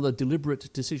this is another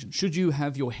deliberate decision. Should you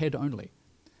have your head only?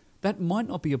 That might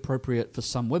not be appropriate for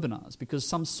some webinars because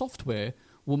some software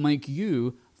will make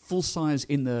you full size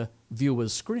in the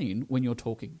viewer's screen when you're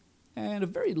talking. And a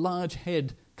very large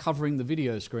head covering the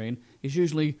video screen is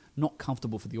usually not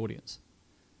comfortable for the audience.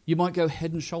 You might go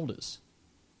head and shoulders.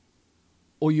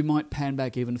 Or you might pan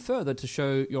back even further to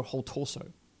show your whole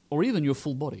torso, or even your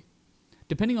full body.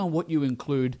 Depending on what you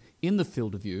include in the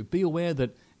field of view, be aware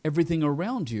that everything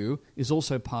around you is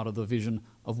also part of the vision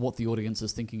of what the audience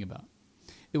is thinking about.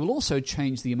 It will also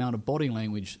change the amount of body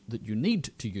language that you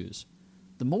need to use.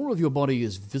 The more of your body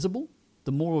is visible,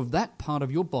 the more of that part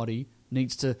of your body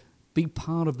needs to be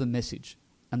part of the message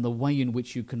and the way in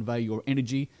which you convey your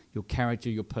energy, your character,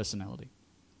 your personality.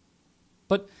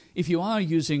 But if you are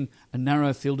using a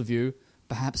narrow field of view,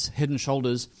 perhaps head and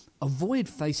shoulders, avoid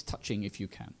face touching if you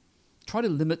can. Try to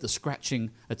limit the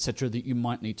scratching, etc., that you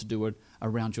might need to do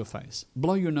around your face.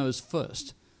 Blow your nose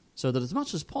first, so that as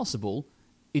much as possible,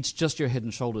 it's just your head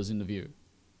and shoulders in the view.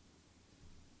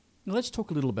 Now let's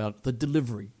talk a little about the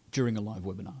delivery during a live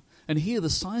webinar. And here the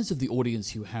size of the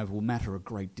audience you have will matter a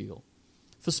great deal.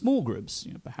 For small groups,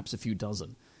 perhaps a few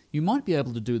dozen, you might be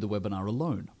able to do the webinar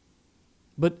alone.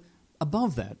 But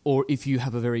above that, or if you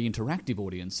have a very interactive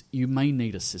audience, you may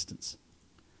need assistance.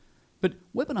 But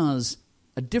webinars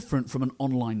are different from an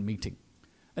online meeting.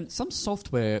 And some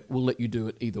software will let you do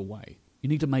it either way. You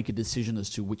need to make a decision as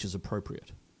to which is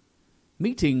appropriate.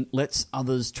 Meeting lets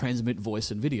others transmit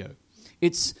voice and video.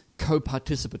 It's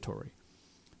co-participatory.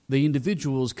 The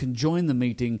individuals can join the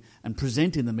meeting and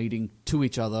present in the meeting to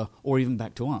each other or even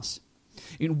back to us.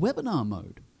 In webinar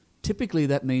mode, typically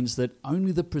that means that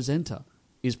only the presenter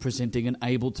is presenting and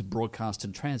able to broadcast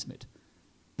and transmit.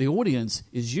 The audience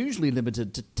is usually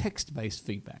limited to text-based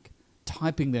feedback,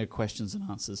 typing their questions and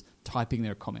answers, typing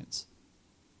their comments.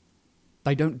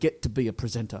 They don't get to be a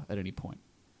presenter at any point.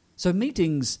 So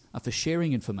meetings are for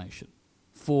sharing information,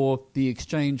 for the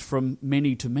exchange from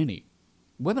many to many.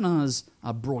 Webinars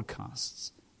are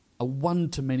broadcasts, a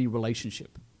one-to-many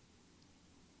relationship.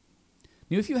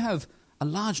 Now, if you have a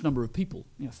large number of people,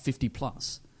 50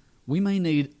 plus, we may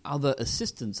need other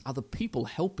assistants, other people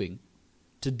helping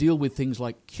to deal with things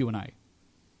like Q&A.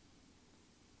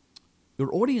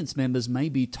 Your audience members may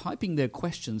be typing their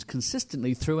questions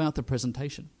consistently throughout the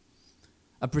presentation.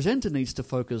 A presenter needs to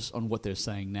focus on what they're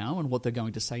saying now and what they're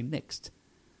going to say next.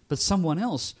 But someone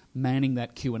else manning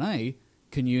that Q&A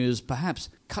can use perhaps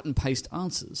cut and paste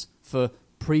answers for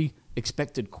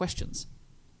pre-expected questions.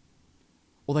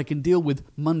 Or they can deal with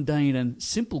mundane and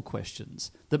simple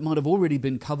questions that might have already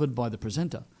been covered by the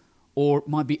presenter or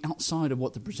might be outside of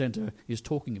what the presenter is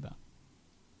talking about.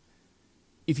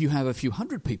 If you have a few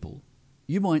hundred people,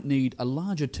 you might need a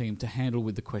larger team to handle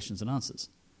with the questions and answers.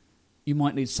 You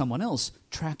might need someone else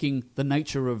tracking the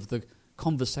nature of the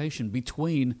conversation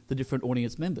between the different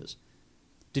audience members,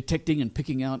 detecting and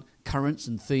picking out currents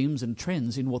and themes and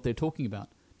trends in what they're talking about,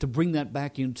 to bring that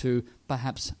back into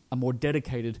perhaps a more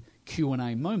dedicated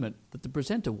Q&A moment that the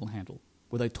presenter will handle,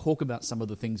 where they talk about some of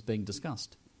the things being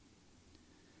discussed.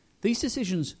 These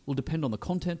decisions will depend on the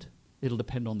content, it'll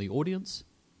depend on the audience,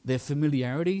 their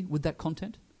familiarity with that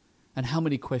content, and how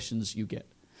many questions you get.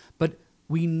 But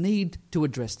we need to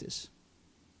address this.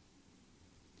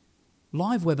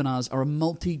 Live webinars are a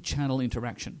multi-channel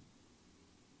interaction.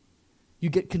 You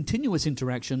get continuous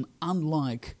interaction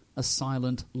unlike a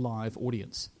silent live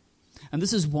audience. And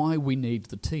this is why we need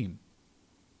the team.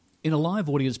 In a live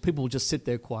audience, people will just sit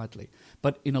there quietly.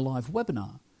 But in a live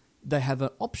webinar, they have an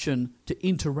option to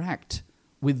interact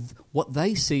with what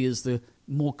they see as the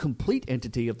more complete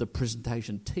entity of the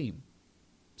presentation team.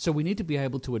 So we need to be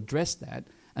able to address that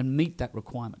and meet that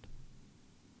requirement.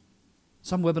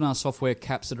 Some webinar software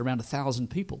caps at around 1,000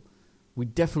 people. We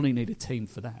definitely need a team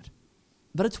for that.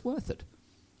 But it's worth it.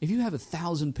 If you have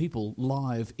 1,000 people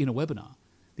live in a webinar,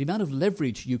 the amount of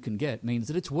leverage you can get means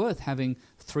that it's worth having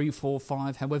 3, 4,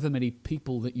 5, however many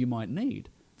people that you might need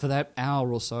for that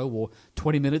hour or so, or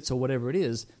 20 minutes or whatever it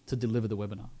is, to deliver the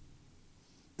webinar.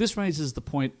 This raises the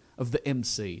point of the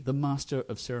MC, the Master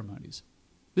of Ceremonies.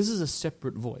 This is a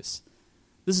separate voice.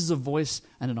 This is a voice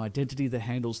and an identity that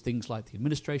handles things like the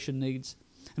administration needs,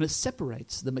 and it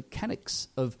separates the mechanics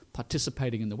of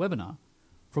participating in the webinar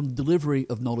from the delivery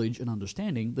of knowledge and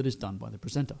understanding that is done by the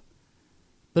presenter.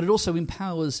 But it also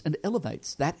empowers and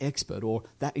elevates that expert or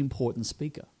that important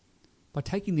speaker. By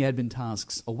taking the admin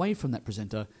tasks away from that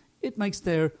presenter, it makes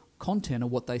their content or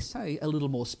what they say a little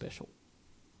more special.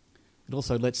 It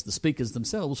also lets the speakers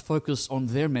themselves focus on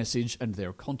their message and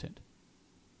their content.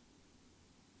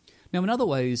 Now, in other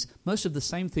ways, most of the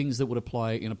same things that would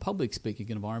apply in a public speaking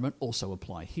environment also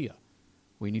apply here.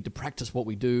 We need to practice what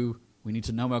we do, we need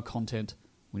to know our content,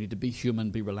 we need to be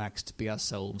human, be relaxed, be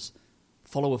ourselves,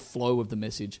 follow a flow of the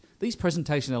message. These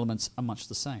presentation elements are much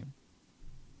the same.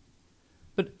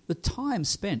 But the time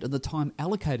spent and the time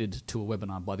allocated to a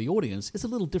webinar by the audience is a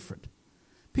little different.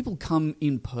 People come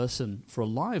in person for a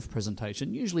live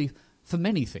presentation, usually for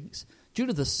many things, due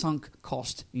to the sunk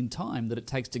cost in time that it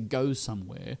takes to go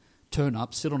somewhere, turn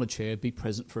up, sit on a chair, be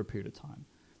present for a period of time.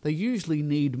 They usually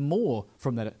need more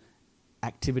from that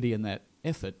activity and that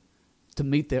effort to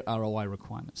meet their ROI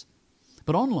requirements.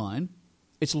 But online,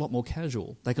 it's a lot more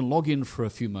casual. They can log in for a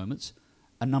few moments,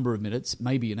 a number of minutes,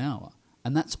 maybe an hour,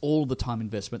 and that's all the time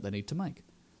investment they need to make.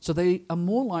 So they are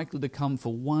more likely to come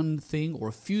for one thing or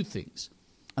a few things,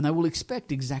 and they will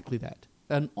expect exactly that,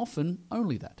 and often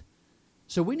only that.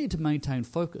 So we need to maintain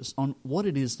focus on what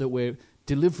it is that we're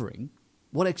delivering,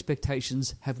 what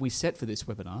expectations have we set for this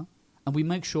webinar, and we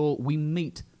make sure we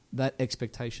meet that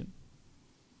expectation.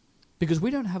 Because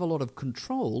we don't have a lot of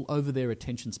control over their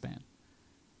attention span.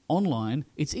 Online,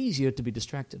 it's easier to be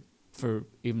distracted, for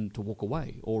even to walk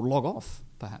away or log off,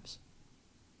 perhaps.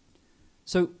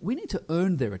 So we need to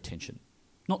earn their attention,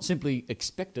 not simply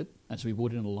expect it, as we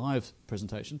would in a live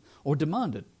presentation, or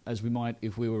demand it, as we might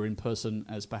if we were in person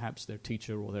as perhaps their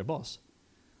teacher or their boss.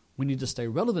 We need to stay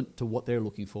relevant to what they're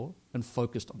looking for and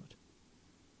focused on it.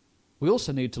 We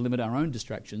also need to limit our own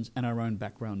distractions and our own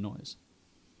background noise.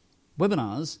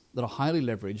 Webinars that are highly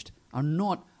leveraged are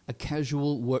not a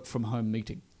casual work-from-home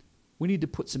meeting. We need to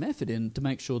put some effort in to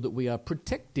make sure that we are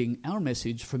protecting our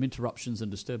message from interruptions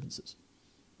and disturbances.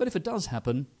 But if it does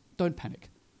happen, don't panic.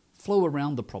 Flow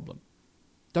around the problem.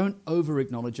 Don't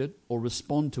over-acknowledge it or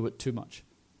respond to it too much.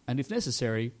 And if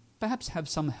necessary, perhaps have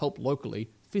some help locally,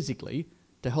 physically,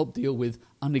 to help deal with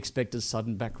unexpected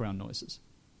sudden background noises.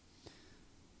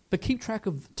 But keep track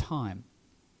of time.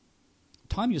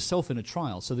 Time yourself in a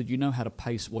trial so that you know how to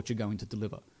pace what you're going to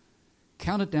deliver.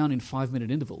 Count it down in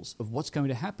 5-minute intervals of what's going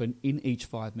to happen in each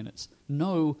 5 minutes.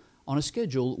 Know on a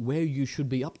schedule where you should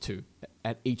be up to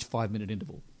at each 5-minute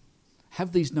interval.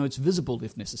 Have these notes visible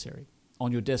if necessary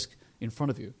on your desk in front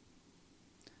of you.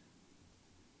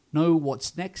 Know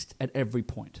what's next at every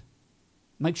point.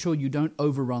 Make sure you don't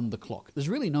overrun the clock. There's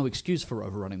really no excuse for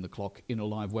overrunning the clock in a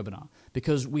live webinar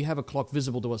because we have a clock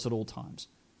visible to us at all times.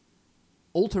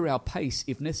 Alter our pace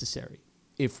if necessary.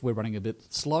 If we're running a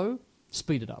bit slow,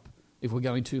 speed it up. If we're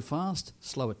going too fast,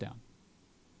 slow it down.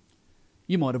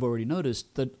 You might have already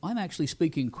noticed that I'm actually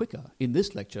speaking quicker in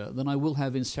this lecture than I will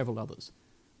have in several others.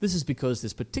 This is because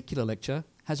this particular lecture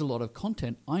has a lot of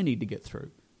content I need to get through,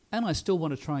 and I still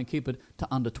want to try and keep it to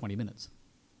under 20 minutes.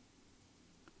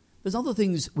 There's other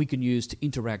things we can use to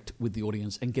interact with the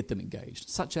audience and get them engaged,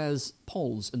 such as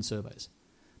polls and surveys.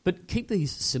 But keep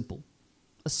these simple.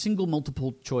 A single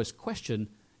multiple choice question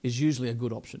is usually a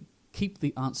good option. Keep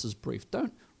the answers brief.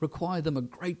 Don't require them a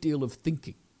great deal of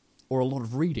thinking or a lot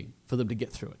of reading for them to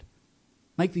get through it.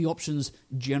 Make the options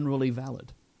generally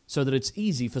valid so that it's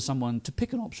easy for someone to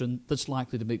pick an option that's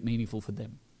likely to be meaningful for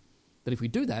them. But if we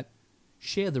do that,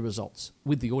 share the results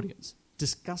with the audience.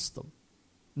 Discuss them.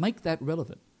 Make that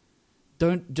relevant.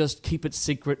 Don't just keep it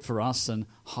secret for us and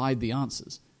hide the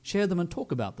answers. Share them and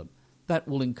talk about them. That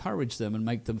will encourage them and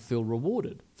make them feel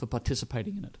rewarded for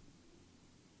participating in it.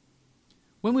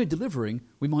 When we're delivering,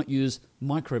 we might use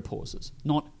micro pauses,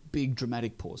 not big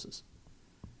dramatic pauses.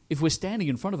 If we're standing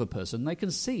in front of a person, they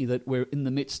can see that we're in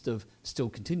the midst of still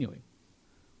continuing.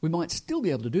 We might still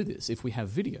be able to do this if we have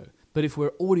video, but if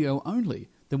we're audio only,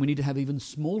 then we need to have even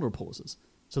smaller pauses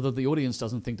so that the audience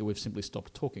doesn't think that we've simply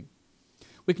stopped talking.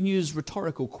 We can use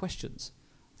rhetorical questions,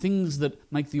 things that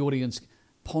make the audience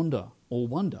ponder or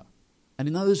wonder. And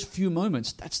in those few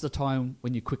moments, that's the time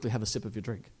when you quickly have a sip of your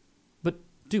drink. But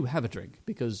do have a drink,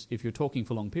 because if you're talking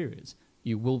for long periods,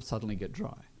 you will suddenly get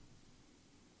dry.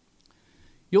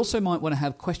 You also might want to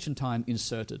have question time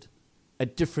inserted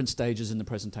at different stages in the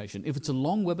presentation. If it's a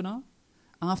long webinar,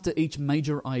 after each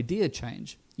major idea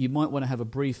change, you might want to have a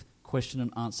brief question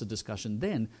and answer discussion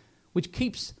then, which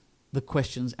keeps the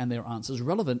questions and their answers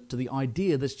relevant to the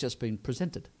idea that's just been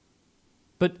presented.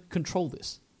 But control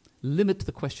this. Limit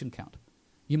the question count.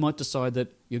 You might decide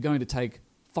that you're going to take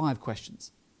 5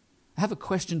 questions. Have a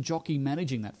question jockey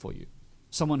managing that for you,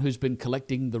 someone who's been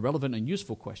collecting the relevant and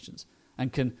useful questions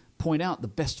and can point out the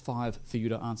best 5 for you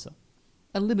to answer.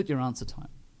 And limit your answer time.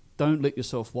 Don't let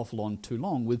yourself waffle on too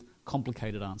long with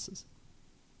complicated answers.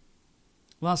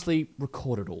 Lastly,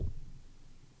 record it all.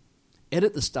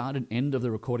 Edit the start and end of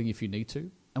the recording if you need to,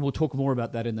 and we'll talk more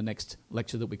about that in the next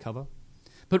lecture that we cover.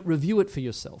 But review it for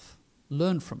yourself.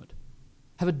 Learn from it.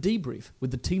 Have a debrief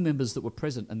with the team members that were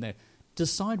present and there.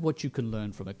 Decide what you can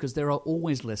learn from it, because there are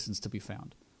always lessons to be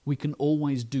found. We can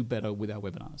always do better with our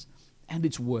webinars, and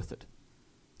it's worth it.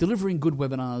 Delivering good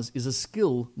webinars is a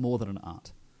skill more than an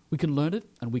art. We can learn it,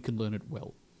 and we can learn it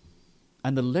well.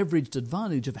 And the leveraged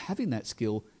advantage of having that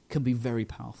skill can be very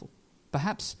powerful,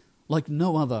 perhaps like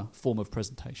no other form of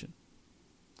presentation.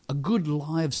 A good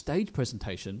live stage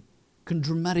presentation can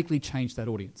dramatically change that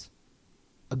audience.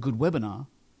 A good webinar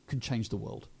can change the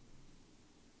world.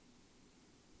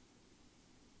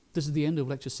 This is the end of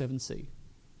Lecture 7C.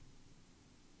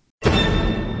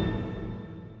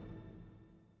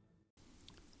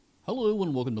 Hello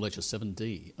and welcome to Lecture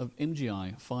 7D of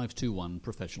MGI512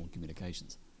 Professional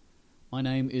Communications. My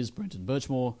name is Brenton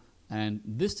Birchmore, and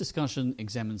this discussion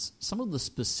examines some of the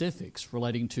specifics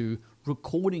relating to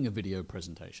recording a video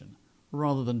presentation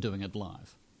rather than doing it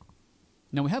live.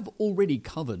 Now, we have already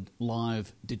covered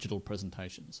live digital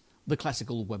presentations, the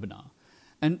classical webinar,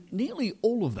 and nearly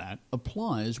all of that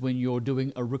applies when you're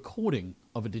doing a recording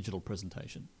of a digital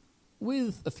presentation,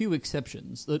 with a few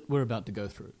exceptions that we're about to go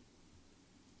through.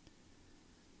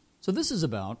 So this is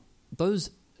about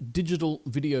those digital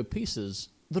video pieces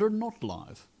that are not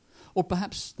live, or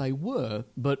perhaps they were,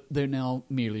 but they're now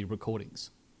merely recordings.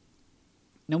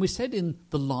 Now, we said in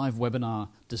the live webinar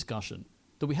discussion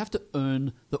that we have to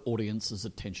earn the audience's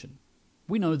attention.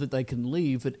 We know that they can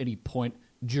leave at any point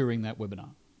during that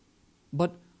webinar.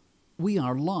 But we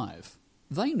are live.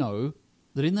 They know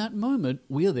that in that moment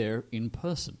we are there in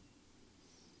person.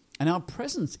 And our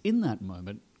presence in that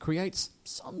moment creates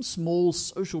some small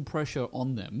social pressure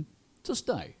on them to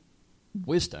stay.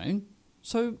 We're staying,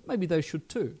 so maybe they should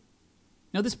too.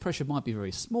 Now, this pressure might be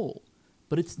very small,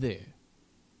 but it's there.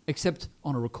 Except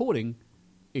on a recording,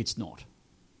 it's not.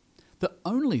 The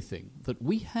only thing that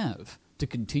we have to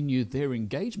continue their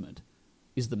engagement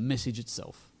is the message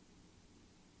itself.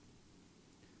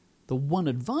 the one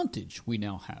advantage we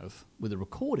now have with a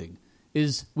recording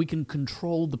is we can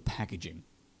control the packaging.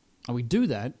 And we do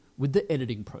that with the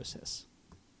editing process.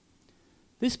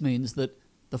 This means that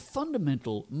the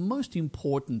fundamental, most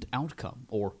important outcome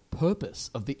or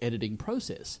purpose of the editing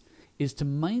process is to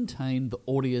maintain the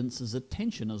audience's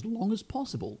attention as long as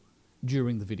possible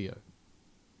during the video.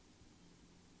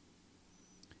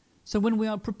 So when we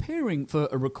are preparing for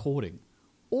a recording,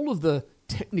 all of the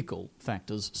technical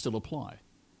factors still apply.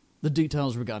 The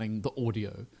details regarding the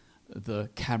audio, the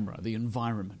camera, the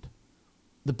environment,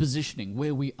 the positioning,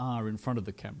 where we are in front of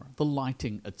the camera, the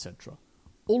lighting, etc.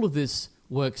 All of this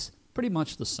works pretty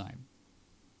much the same.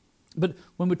 But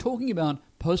when we're talking about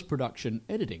post-production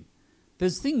editing,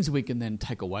 there's things we can then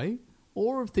take away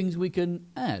or things we can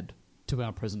add to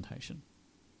our presentation.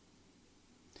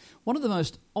 One of the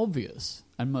most obvious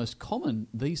and most common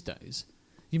these days,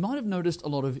 you might have noticed a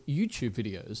lot of YouTube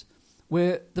videos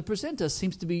where the presenter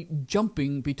seems to be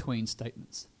jumping between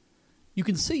statements. You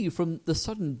can see from the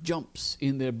sudden jumps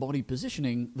in their body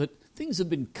positioning that things have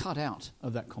been cut out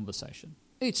of that conversation.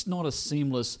 It's not a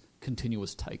seamless,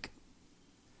 continuous take.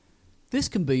 This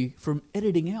can be from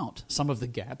editing out some of the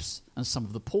gaps and some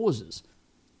of the pauses,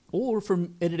 or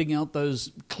from editing out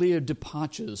those clear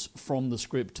departures from the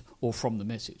script or from the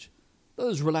message.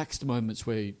 Those relaxed moments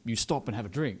where you stop and have a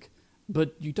drink,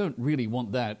 but you don't really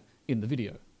want that in the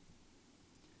video.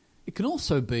 It can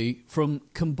also be from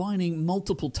combining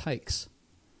multiple takes,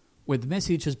 where the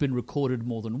message has been recorded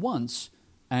more than once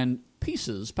and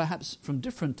pieces, perhaps from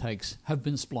different takes, have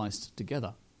been spliced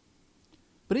together.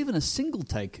 But even a single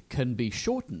take can be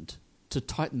shortened to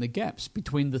tighten the gaps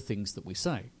between the things that we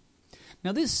say.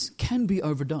 Now this can be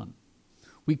overdone.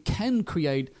 We can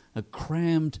create a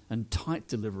crammed and tight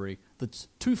delivery that's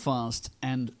too fast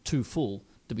and too full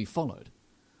to be followed.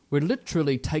 We're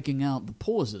literally taking out the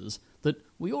pauses that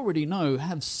we already know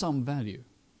have some value.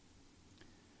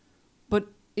 But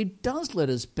it does let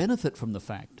us benefit from the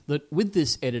fact that with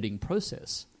this editing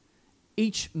process,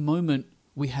 each moment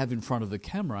we have in front of the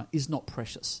camera is not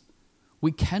precious.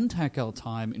 We can take our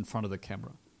time in front of the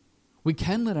camera. We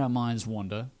can let our minds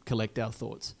wander, collect our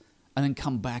thoughts, and then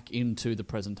come back into the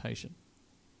presentation.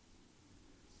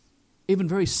 Even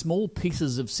very small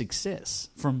pieces of success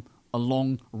from a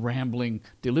long, rambling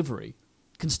delivery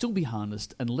can still be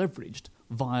harnessed and leveraged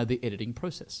via the editing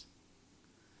process.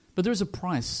 But there is a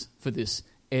price for this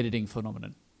editing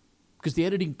phenomenon, because the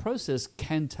editing process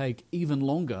can take even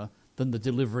longer than the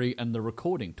delivery and the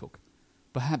recording took,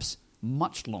 perhaps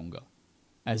much longer,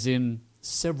 as in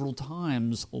several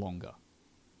times longer.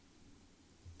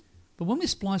 But when we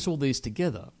splice all these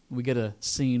together, we get a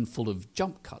scene full of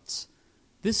jump cuts.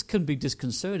 This can be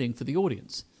disconcerting for the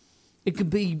audience. It can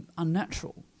be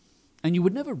unnatural, and you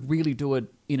would never really do it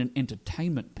in an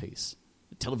entertainment piece,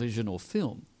 television or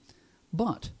film.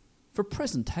 But for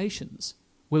presentations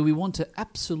where we want to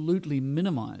absolutely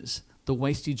minimize the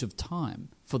wastage of time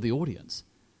for the audience,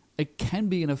 it can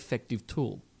be an effective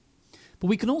tool. But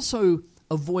we can also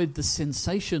avoid the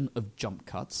sensation of jump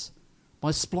cuts by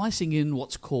splicing in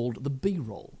what's called the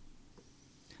B-roll.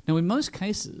 Now, in most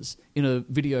cases, in a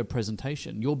video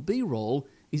presentation, your B-roll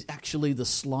is actually the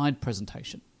slide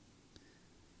presentation.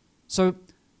 So,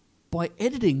 by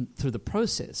editing through the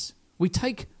process, we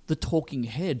take the talking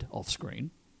head off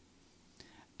screen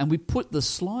and we put the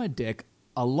slide deck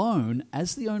alone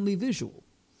as the only visual.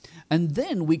 And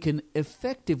then we can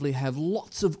effectively have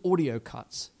lots of audio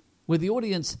cuts where the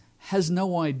audience has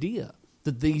no idea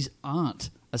that these aren't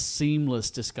a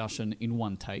seamless discussion in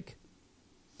one take.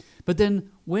 But then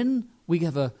when we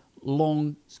have a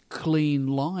long, clean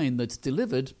line that's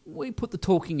delivered, we put the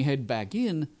talking head back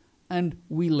in and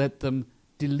we let them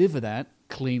deliver that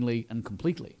cleanly and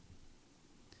completely.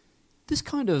 This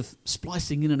kind of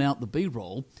splicing in and out the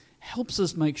B-roll helps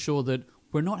us make sure that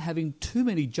we're not having too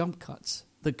many jump cuts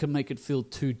that can make it feel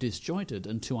too disjointed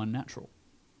and too unnatural.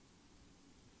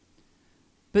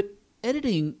 But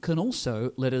editing can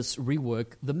also let us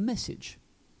rework the message.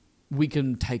 We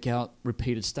can take out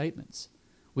repeated statements.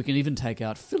 We can even take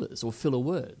out fillers or filler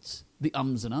words, the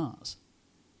ums and ahs.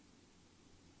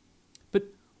 But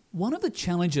one of the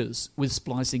challenges with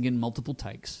splicing in multiple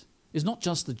takes is not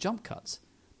just the jump cuts,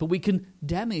 but we can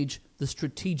damage the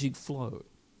strategic flow,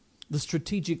 the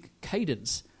strategic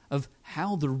cadence of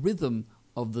how the rhythm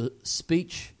of the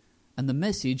speech and the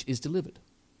message is delivered.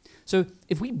 So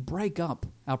if we break up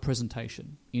our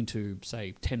presentation into,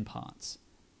 say, 10 parts,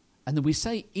 and then we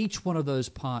say each one of those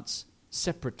parts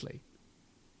separately,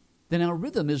 then our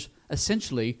rhythm is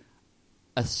essentially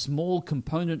a small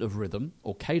component of rhythm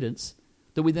or cadence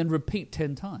that we then repeat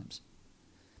 10 times.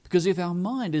 Because if our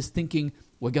mind is thinking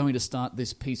we're going to start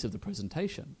this piece of the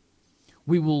presentation,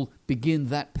 we will begin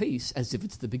that piece as if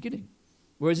it's the beginning.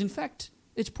 Whereas in fact,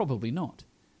 it's probably not.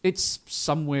 It's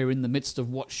somewhere in the midst of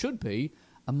what should be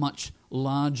a much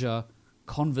larger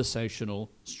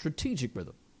conversational strategic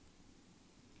rhythm.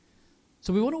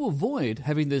 So we want to avoid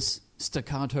having this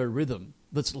staccato rhythm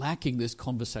that's lacking this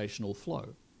conversational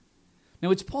flow. Now,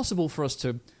 it's possible for us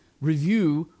to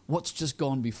review what's just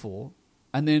gone before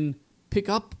and then pick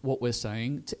up what we're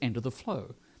saying to enter the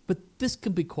flow. But this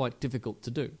can be quite difficult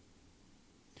to do.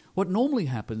 What normally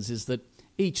happens is that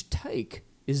each take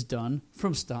is done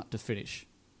from start to finish.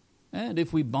 And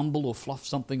if we bumble or fluff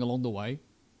something along the way,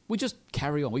 we just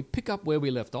carry on. We pick up where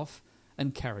we left off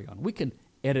and carry on. We can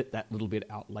edit that little bit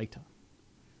out later.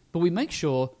 But we make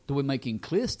sure that we're making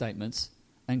clear statements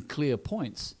and clear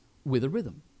points with a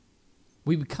rhythm.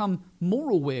 We become more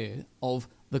aware of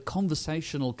the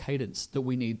conversational cadence that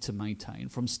we need to maintain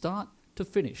from start to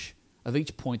finish of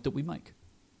each point that we make.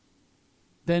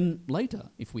 Then later,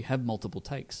 if we have multiple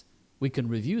takes, we can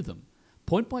review them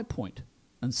point by point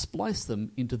and splice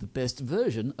them into the best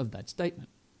version of that statement.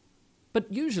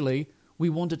 But usually we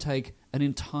want to take an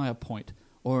entire point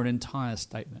or an entire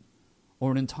statement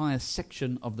or an entire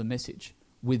section of the message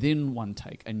within one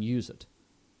take and use it.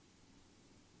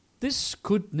 This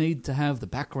could need to have the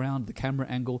background, the camera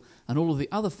angle, and all of the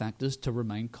other factors to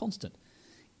remain constant.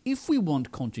 If we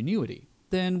want continuity,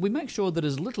 then we make sure that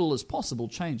as little as possible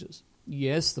changes.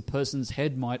 Yes, the person's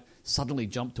head might suddenly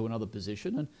jump to another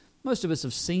position, and most of us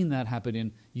have seen that happen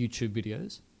in YouTube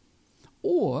videos.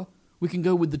 Or we can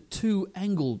go with the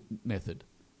two-angle method,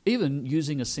 even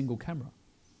using a single camera.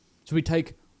 So we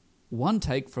take one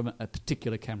take from a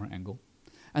particular camera angle,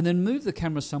 and then move the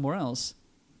camera somewhere else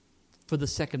for the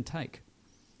second take.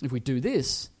 If we do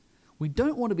this, we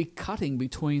don't want to be cutting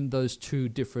between those two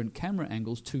different camera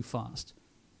angles too fast.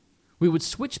 We would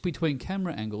switch between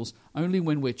camera angles only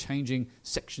when we're changing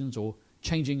sections or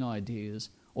changing ideas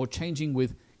or changing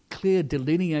with clear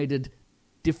delineated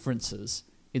differences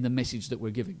in the message that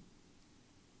we're giving.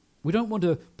 We don't want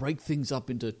to break things up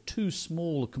into too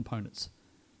small components.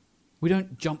 We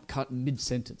don't jump cut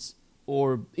mid-sentence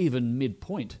or even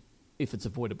mid-point if it's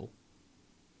avoidable.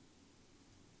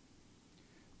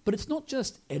 But it's not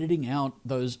just editing out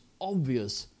those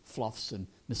obvious fluffs and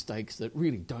mistakes that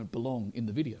really don't belong in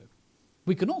the video.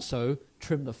 We can also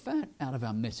trim the fat out of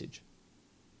our message.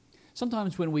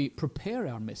 Sometimes when we prepare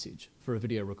our message for a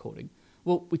video recording,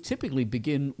 well, we typically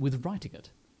begin with writing it.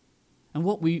 And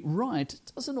what we write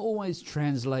doesn't always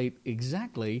translate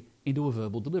exactly into a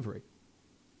verbal delivery.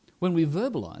 When we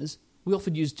verbalize, we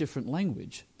often use different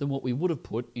language than what we would have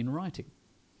put in writing.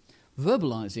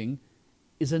 Verbalizing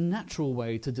is a natural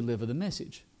way to deliver the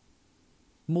message,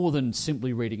 more than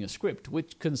simply reading a script,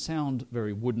 which can sound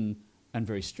very wooden and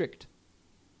very strict.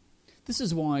 This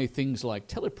is why things like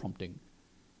teleprompting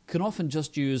can often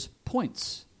just use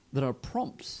points that are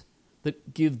prompts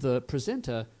that give the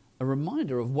presenter a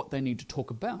reminder of what they need to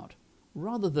talk about,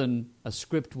 rather than a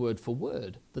script word for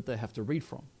word that they have to read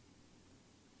from.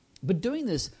 But doing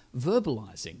this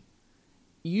verbalizing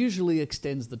usually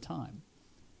extends the time.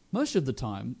 Most of the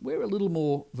time, we're a little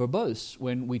more verbose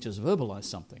when we just verbalize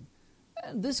something.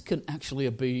 And this can actually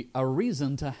be a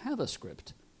reason to have a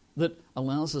script that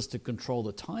allows us to control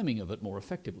the timing of it more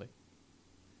effectively.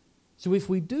 So if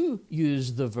we do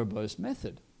use the verbose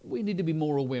method, we need to be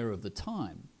more aware of the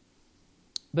time.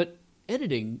 But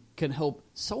editing can help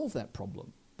solve that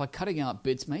problem by cutting out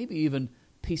bits, maybe even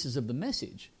pieces of the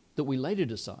message that we later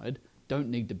decide don't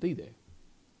need to be there.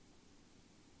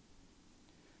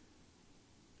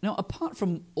 Now, apart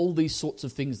from all these sorts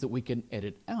of things that we can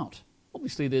edit out,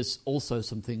 obviously there's also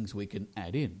some things we can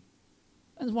add in.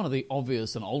 And one of the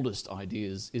obvious and oldest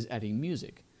ideas is adding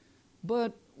music.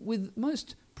 But with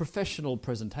most professional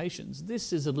presentations,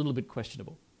 this is a little bit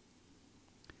questionable.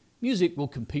 Music will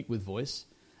compete with voice,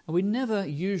 and we never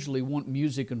usually want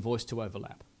music and voice to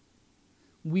overlap.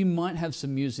 We might have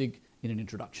some music in an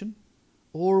introduction,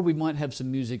 or we might have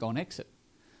some music on exit.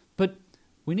 But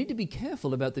we need to be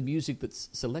careful about the music that's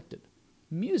selected.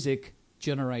 Music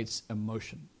generates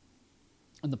emotion.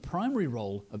 And the primary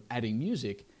role of adding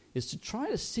music is to try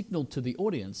to signal to the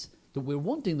audience that we're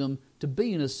wanting them to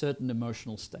be in a certain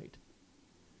emotional state.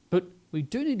 But we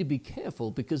do need to be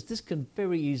careful because this can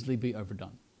very easily be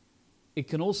overdone. It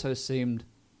can also seem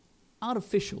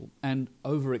artificial and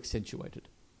over-accentuated.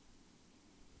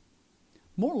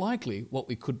 More likely, what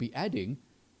we could be adding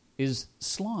is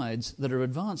slides that are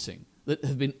advancing, that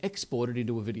have been exported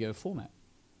into a video format,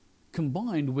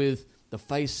 combined with the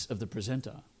face of the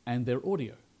presenter and their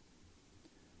audio.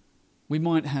 We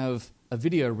might have a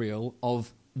video reel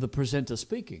of the presenter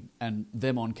speaking and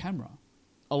them on camera,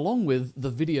 along with the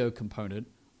video component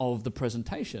of the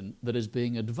presentation that is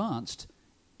being advanced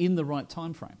in the right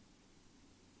time frame.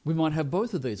 We might have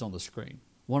both of these on the screen,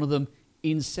 one of them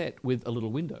inset with a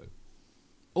little window.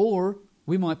 Or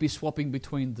we might be swapping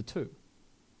between the two.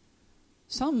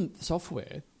 Some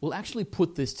software will actually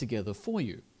put this together for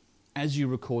you. As you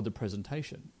record the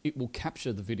presentation, it will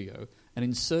capture the video and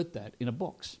insert that in a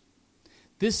box.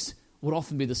 This would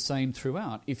often be the same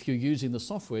throughout if you're using the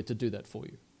software to do that for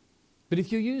you. But if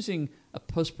you're using a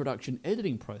post-production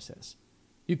editing process,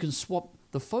 you can swap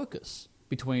the focus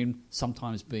between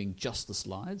sometimes being just the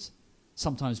slides,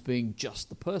 sometimes being just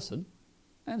the person,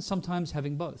 and sometimes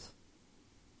having both.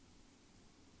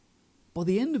 By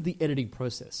the end of the editing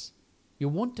process, you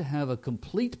want to have a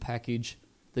complete package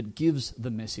that gives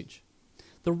the message.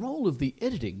 The role of the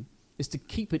editing is to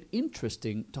keep it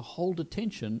interesting, to hold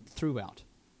attention throughout.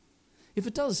 If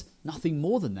it does nothing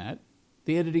more than that,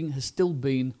 the editing has still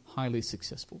been highly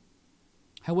successful.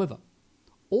 However,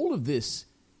 all of this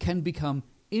can become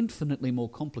infinitely more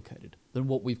complicated than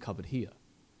what we've covered here.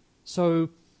 So,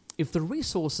 if the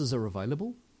resources are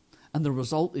available and the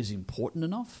result is important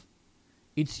enough,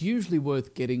 it's usually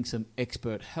worth getting some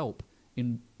expert help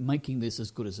in making this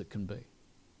as good as it can be.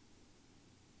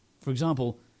 For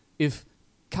example, if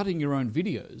cutting your own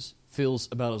videos feels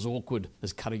about as awkward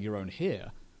as cutting your own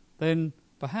hair, then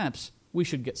perhaps we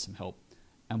should get some help,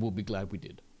 and we'll be glad we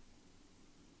did.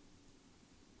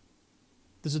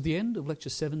 This is the end of Lecture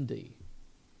 7D.